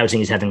new housing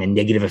is having a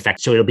negative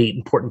effect. So it'll be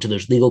important to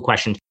those legal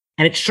questions.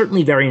 And it's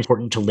certainly very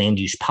important to land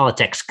use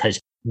politics because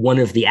one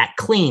of the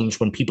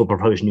claims when people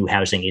propose new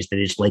housing is that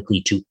it's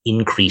likely to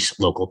increase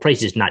local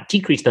prices, not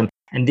decrease them.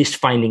 And this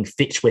finding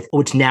fits with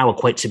what's now a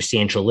quite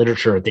substantial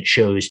literature that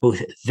shows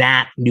both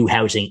that new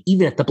housing,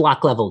 even at the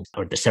block level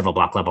or the several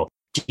block level,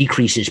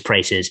 decreases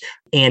prices,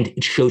 and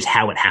it shows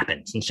how it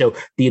happens. And so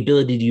the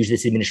ability to use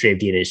this administrative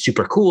data is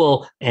super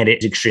cool, and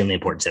it's an extremely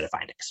important set of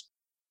findings.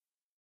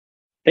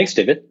 Thanks,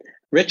 David.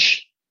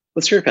 Rich,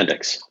 what's your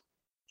appendix?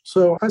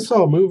 So I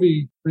saw a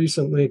movie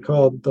recently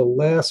called The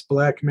Last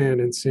Black Man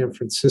in San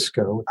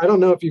Francisco. I don't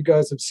know if you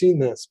guys have seen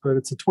this, but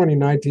it's a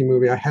 2019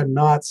 movie. I had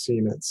not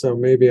seen it, so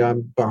maybe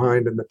I'm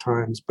behind in the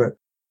times, but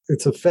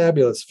it's a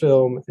fabulous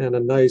film and a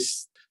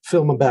nice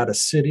film about a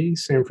city,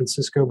 San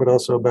Francisco, but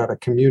also about a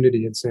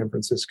community in San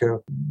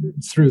Francisco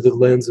through the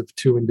lens of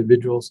two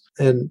individuals,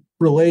 and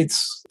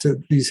relates to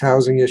these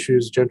housing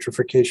issues,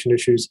 gentrification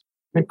issues,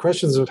 and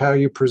questions of how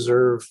you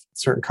preserve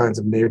certain kinds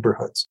of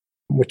neighborhoods,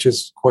 which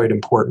is quite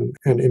important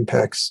and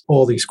impacts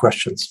all these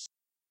questions.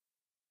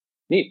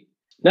 Neat.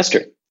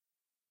 Nestor.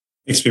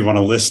 Makes me want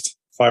to list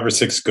 5 or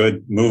 6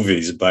 good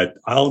movies, but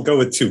I'll go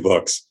with 2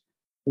 books.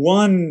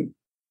 One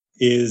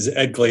is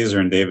Ed Glazer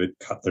and David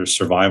Cutler's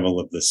Survival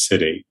of the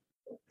City,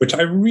 which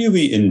I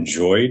really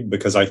enjoyed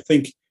because I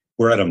think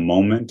we're at a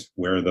moment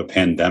where the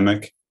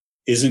pandemic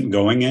isn't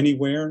going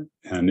anywhere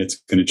and it's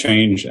going to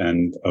change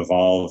and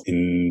evolve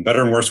in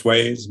better and worse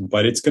ways,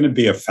 but it's going to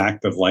be a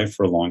fact of life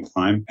for a long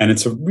time. And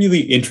it's a really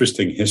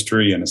interesting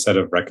history and a set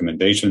of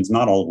recommendations,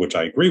 not all of which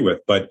I agree with,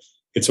 but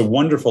it's a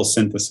wonderful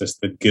synthesis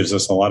that gives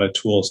us a lot of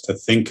tools to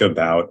think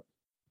about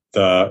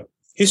the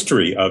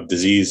history of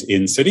disease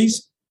in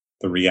cities,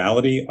 the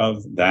reality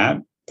of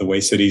that, the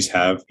way cities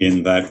have,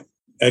 in that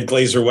Ed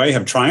Glazer way,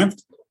 have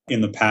triumphed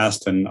in the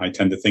past, and I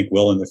tend to think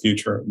will in the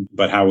future,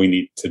 but how we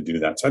need to do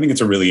that. So I think it's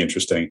a really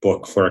interesting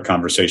book for a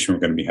conversation we're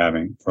going to be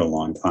having for a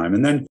long time.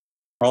 And then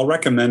I'll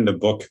recommend a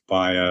book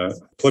by a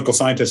political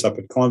scientist up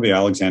at Columbia,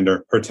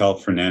 Alexander Hertel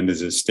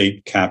Fernandez's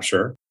State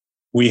Capture.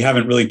 We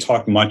haven't really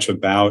talked much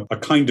about a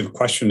kind of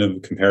question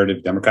of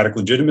comparative democratic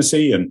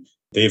legitimacy and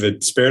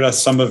David spared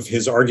us some of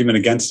his argument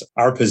against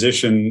our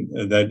position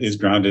that is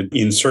grounded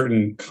in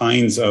certain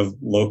kinds of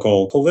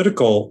local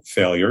political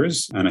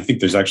failures. And I think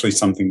there's actually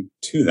something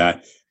to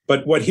that.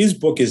 But what his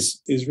book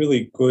is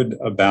really good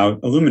about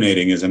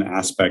illuminating is an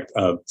aspect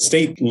of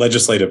state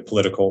legislative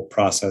political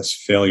process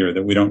failure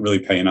that we don't really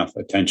pay enough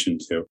attention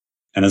to.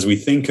 And as we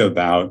think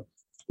about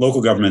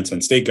local governments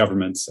and state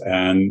governments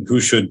and who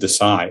should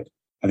decide,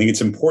 I think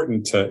it's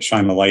important to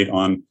shine a light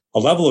on a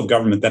level of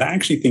government that I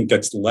actually think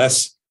gets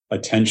less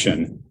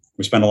attention.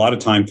 We spend a lot of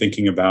time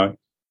thinking about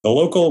the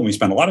local, and we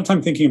spend a lot of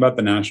time thinking about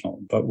the national,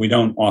 but we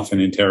don't often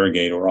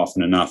interrogate or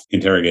often enough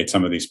interrogate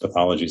some of these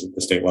pathologies at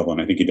the state level.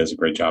 And I think he does a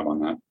great job on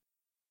that.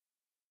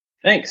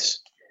 Thanks.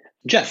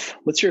 Jeff,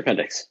 what's your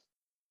appendix?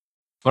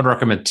 I want to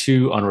recommend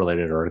two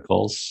unrelated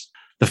articles.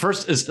 The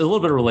first is a little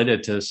bit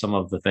related to some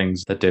of the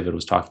things that David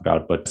was talking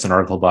about, but it's an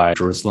article by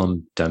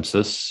Jerusalem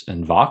Demsis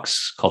in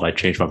Vox called I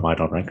Changed My Mind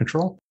on Rent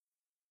Control.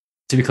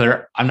 To be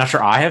clear, I'm not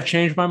sure I have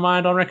changed my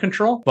mind on rent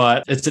control,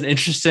 but it's an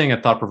interesting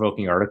and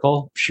thought-provoking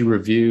article. She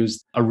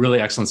reviews a really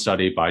excellent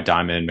study by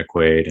Diamond,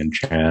 McQuaid, and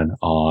Chan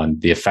on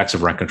the effects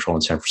of rent control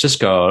in San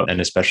Francisco. And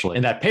especially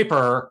in that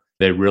paper,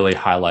 they really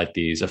highlight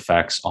these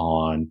effects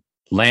on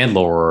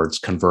landlords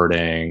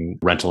converting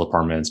rental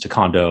apartments to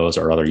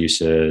condos or other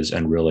uses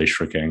and really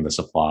shrinking the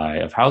supply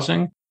of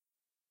housing.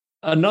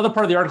 Another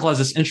part of the article has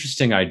this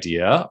interesting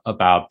idea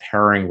about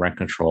pairing rent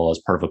control as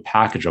part of a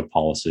package of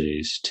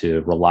policies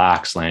to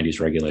relax land use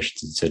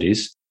regulations in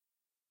cities.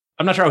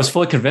 I'm not sure I was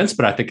fully convinced,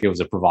 but I think it was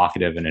a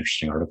provocative and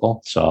interesting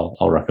article. So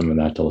I'll recommend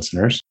that to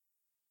listeners.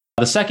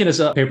 The second is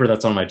a paper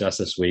that's on my desk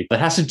this week that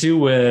has to do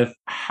with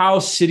how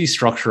city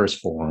structure is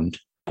formed.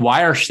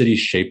 Why are cities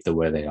shaped the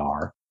way they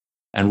are?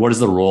 And what is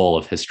the role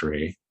of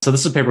history? So this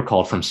is a paper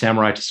called From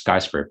Samurai to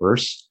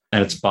Skyscrapers.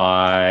 And it's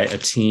by a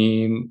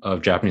team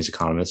of Japanese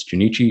economists,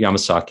 Junichi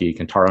Yamasaki,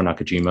 Kentaro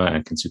Nakajima,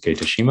 and Kensuke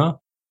Tashima.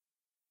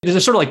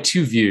 There's sort of like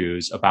two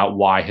views about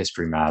why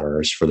history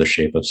matters for the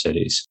shape of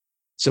cities.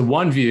 So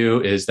one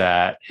view is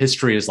that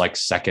history is like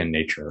second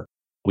nature.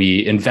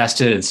 We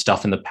invested in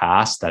stuff in the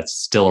past that's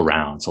still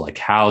around. So like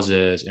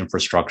houses,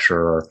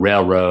 infrastructure,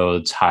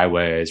 railroads,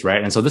 highways,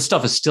 right? And so this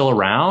stuff is still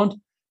around.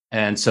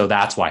 And so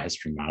that's why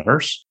history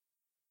matters.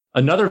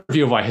 Another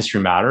view of why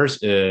history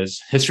matters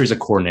is history is a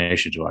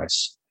coordination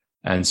device.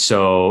 And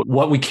so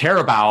what we care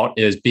about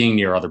is being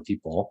near other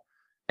people.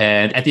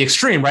 And at the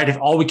extreme, right, if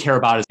all we care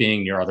about is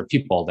being near other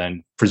people,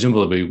 then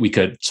presumably we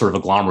could sort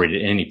of agglomerate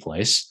it in any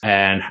place.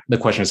 And the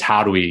question is,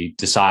 how do we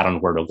decide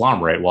on where to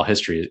agglomerate? Well,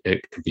 history,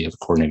 it could be a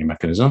coordinating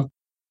mechanism.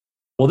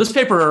 Well, this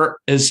paper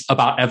is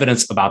about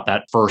evidence about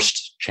that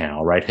first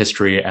channel, right?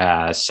 History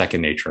as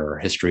second nature,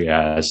 history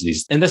as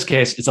these, in this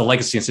case, it's a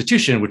legacy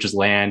institution, which is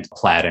land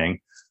platting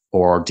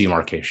or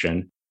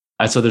demarcation.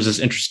 And so there's this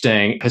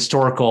interesting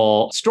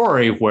historical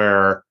story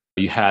where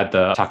you had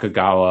the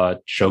Tokugawa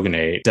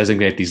shogunate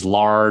designate these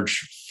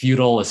large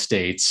feudal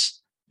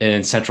estates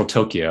in central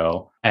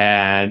Tokyo.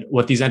 And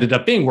what these ended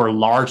up being were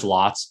large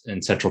lots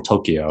in central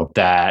Tokyo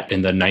that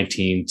in the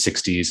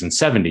 1960s and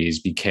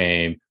 70s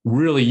became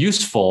really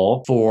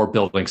useful for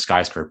building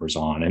skyscrapers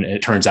on. And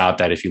it turns out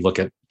that if you look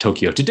at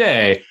Tokyo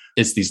today,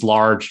 it's these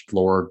large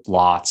floored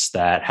lots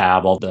that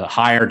have all the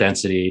higher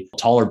density,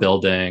 taller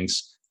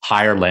buildings,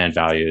 higher land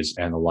values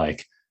and the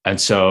like. And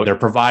so they're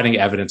providing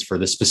evidence for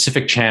this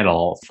specific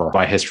channel for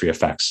why history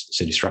affects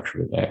city structure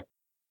today.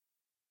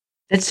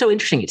 That's so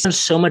interesting. It sounds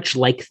so much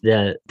like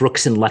the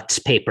Brooks and Lutz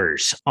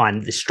papers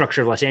on the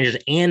structure of Los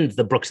Angeles and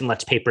the Brooks and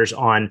Lutz papers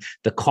on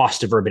the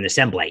cost of urban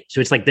assembly.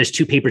 So it's like there's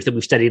two papers that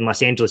we've studied in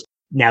Los Angeles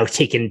now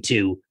taken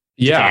to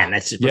Japan.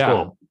 That's super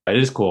cool. It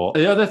is cool.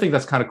 The other thing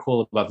that's kind of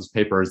cool about this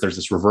paper is there's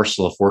this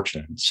reversal of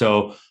fortune.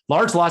 So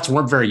large lots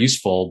weren't very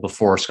useful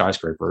before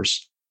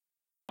skyscrapers.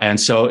 And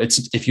so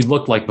if you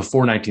look like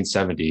before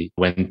 1970,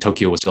 when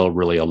Tokyo was still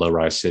really a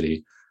low-rise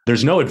city,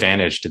 there's no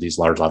advantage to these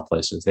large lot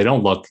places. They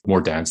don't look more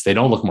dense. They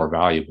don't look more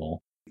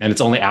valuable. And it's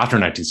only after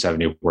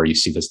 1970 where you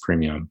see this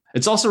premium.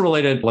 It's also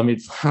related, let me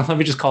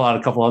just call out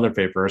a couple other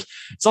papers.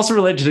 It's also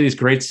related to these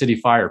great city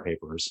fire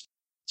papers.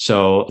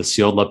 So the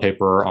Ciodla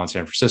paper on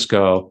San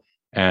Francisco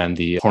and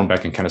the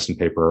Hornbeck and Kennison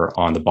paper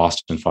on the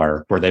Boston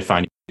fire, where they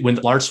find when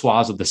large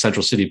swaths of the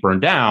central city burn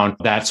down,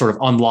 that sort of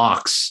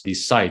unlocks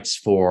these sites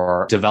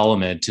for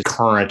development to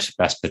current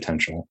best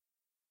potential.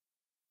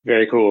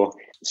 Very cool.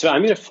 So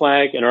I'm going to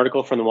flag an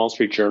article from the Wall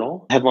Street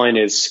Journal. Headline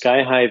is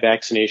Sky High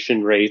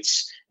Vaccination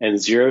Rates and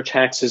Zero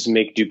Taxes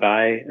Make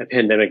Dubai a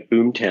Pandemic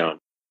Boomtown.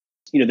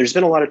 There's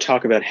been a lot of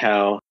talk about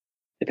how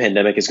the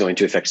pandemic is going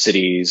to affect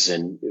cities,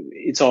 and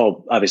it's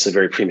all obviously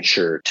very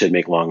premature to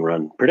make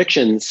long-run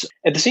predictions.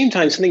 At the same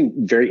time, something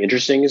very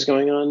interesting is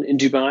going on in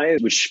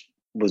Dubai, which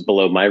was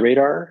below my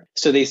radar.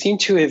 So they seem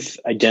to have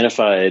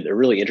identified a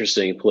really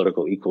interesting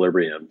political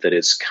equilibrium that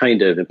is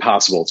kind of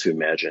impossible to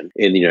imagine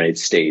in the United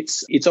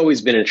States. It's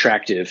always been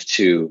attractive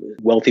to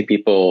wealthy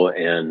people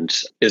and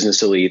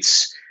business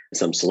elites,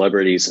 some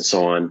celebrities and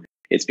so on.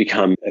 It's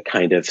become a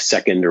kind of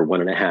second or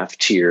 1.5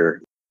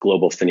 tier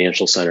global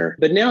financial center.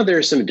 But now there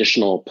are some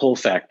additional pull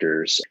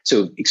factors.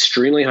 So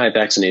extremely high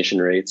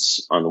vaccination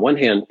rates on the one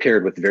hand,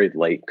 paired with very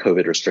light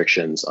COVID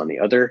restrictions on the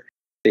other.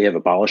 They have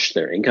abolished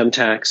their income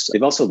tax.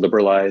 They've also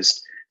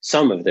liberalized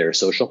some of their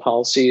social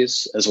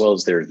policies, as well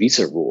as their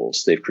visa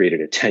rules. They've created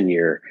a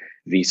 10-year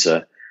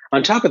visa.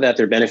 On top of that,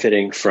 they're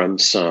benefiting from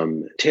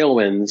some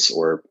tailwinds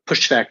or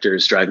push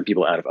factors driving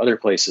people out of other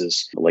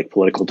places, like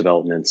political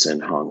developments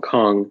in Hong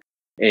Kong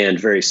and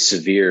very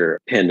severe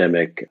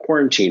pandemic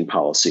quarantine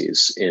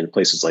policies in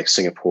places like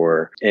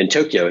Singapore and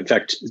Tokyo. In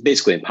fact, it's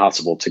basically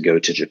impossible to go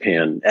to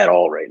Japan at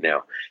all right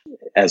now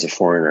as a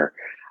foreigner.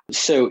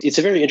 So it's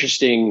a very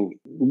interesting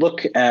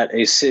look at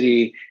a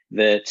city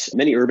that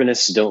many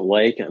urbanists don't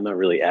like. I'm not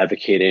really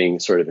advocating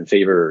sort of in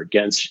favor or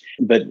against,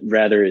 but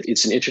rather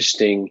it's an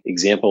interesting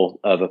example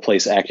of a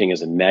place acting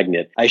as a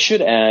magnet. I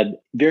should add,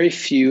 very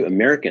few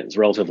Americans,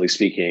 relatively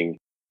speaking,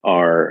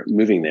 are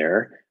moving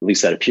there. At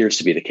least that appears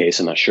to be the case.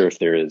 I'm not sure if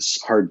there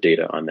is hard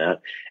data on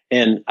that.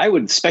 And I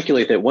would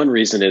speculate that one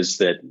reason is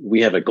that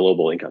we have a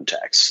global income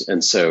tax.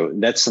 And so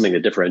that's something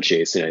that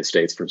differentiates the United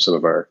States from some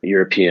of our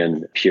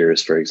European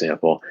peers, for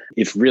example.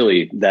 If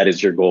really that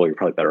is your goal, you're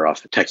probably better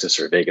off in Texas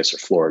or Vegas or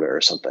Florida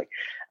or something.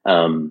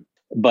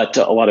 But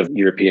a lot of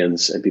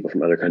Europeans and people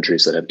from other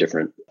countries that have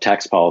different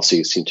tax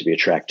policies seem to be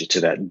attracted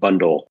to that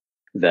bundle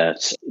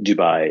that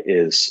Dubai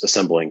is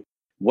assembling.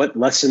 What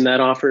lesson that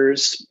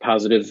offers,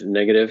 positive,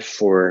 negative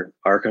for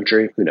our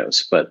country, who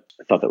knows? But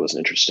I thought that was an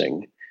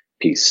interesting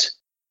piece.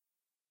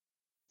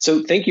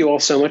 So thank you all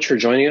so much for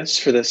joining us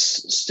for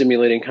this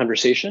stimulating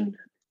conversation.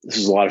 This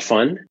was a lot of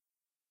fun.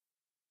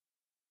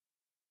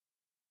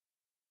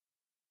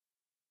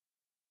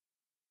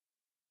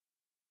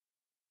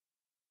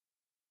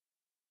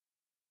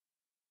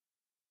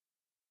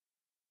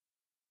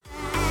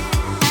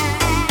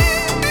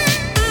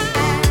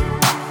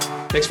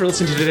 Thanks for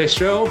listening to today's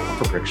show.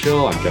 For Rick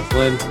Schill, I'm Jeff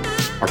Lynn.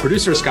 Our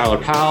producer is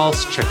Skylar Powell.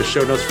 Check the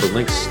show notes for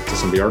links to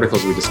some of the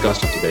articles we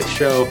discussed on today's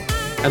show.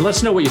 And let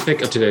us know what you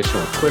think of today's show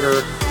on Twitter.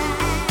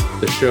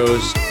 The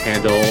show's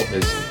handle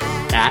is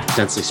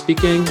 @Densely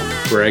Speaking.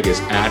 Greg is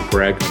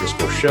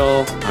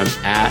 @Greg_Schill.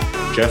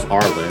 I'm @Jeff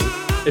R. Lynn.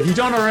 If you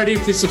don't already,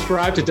 please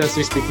subscribe to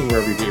Densely Speaking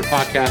wherever you get your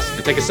podcasts,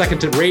 and take a second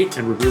to rate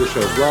and review the show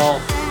as well.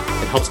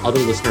 It helps other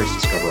listeners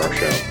discover our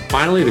show.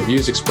 Finally, the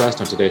views expressed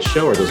on today's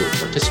show are those of the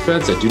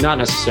participants and do not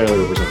necessarily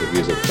represent the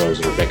views of the Federal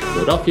Reserve Bank of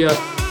Philadelphia,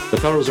 the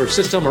Federal Reserve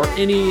System, or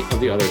any of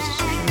the other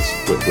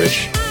institutions with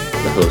which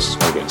the hosts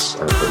or guests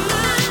are affiliated.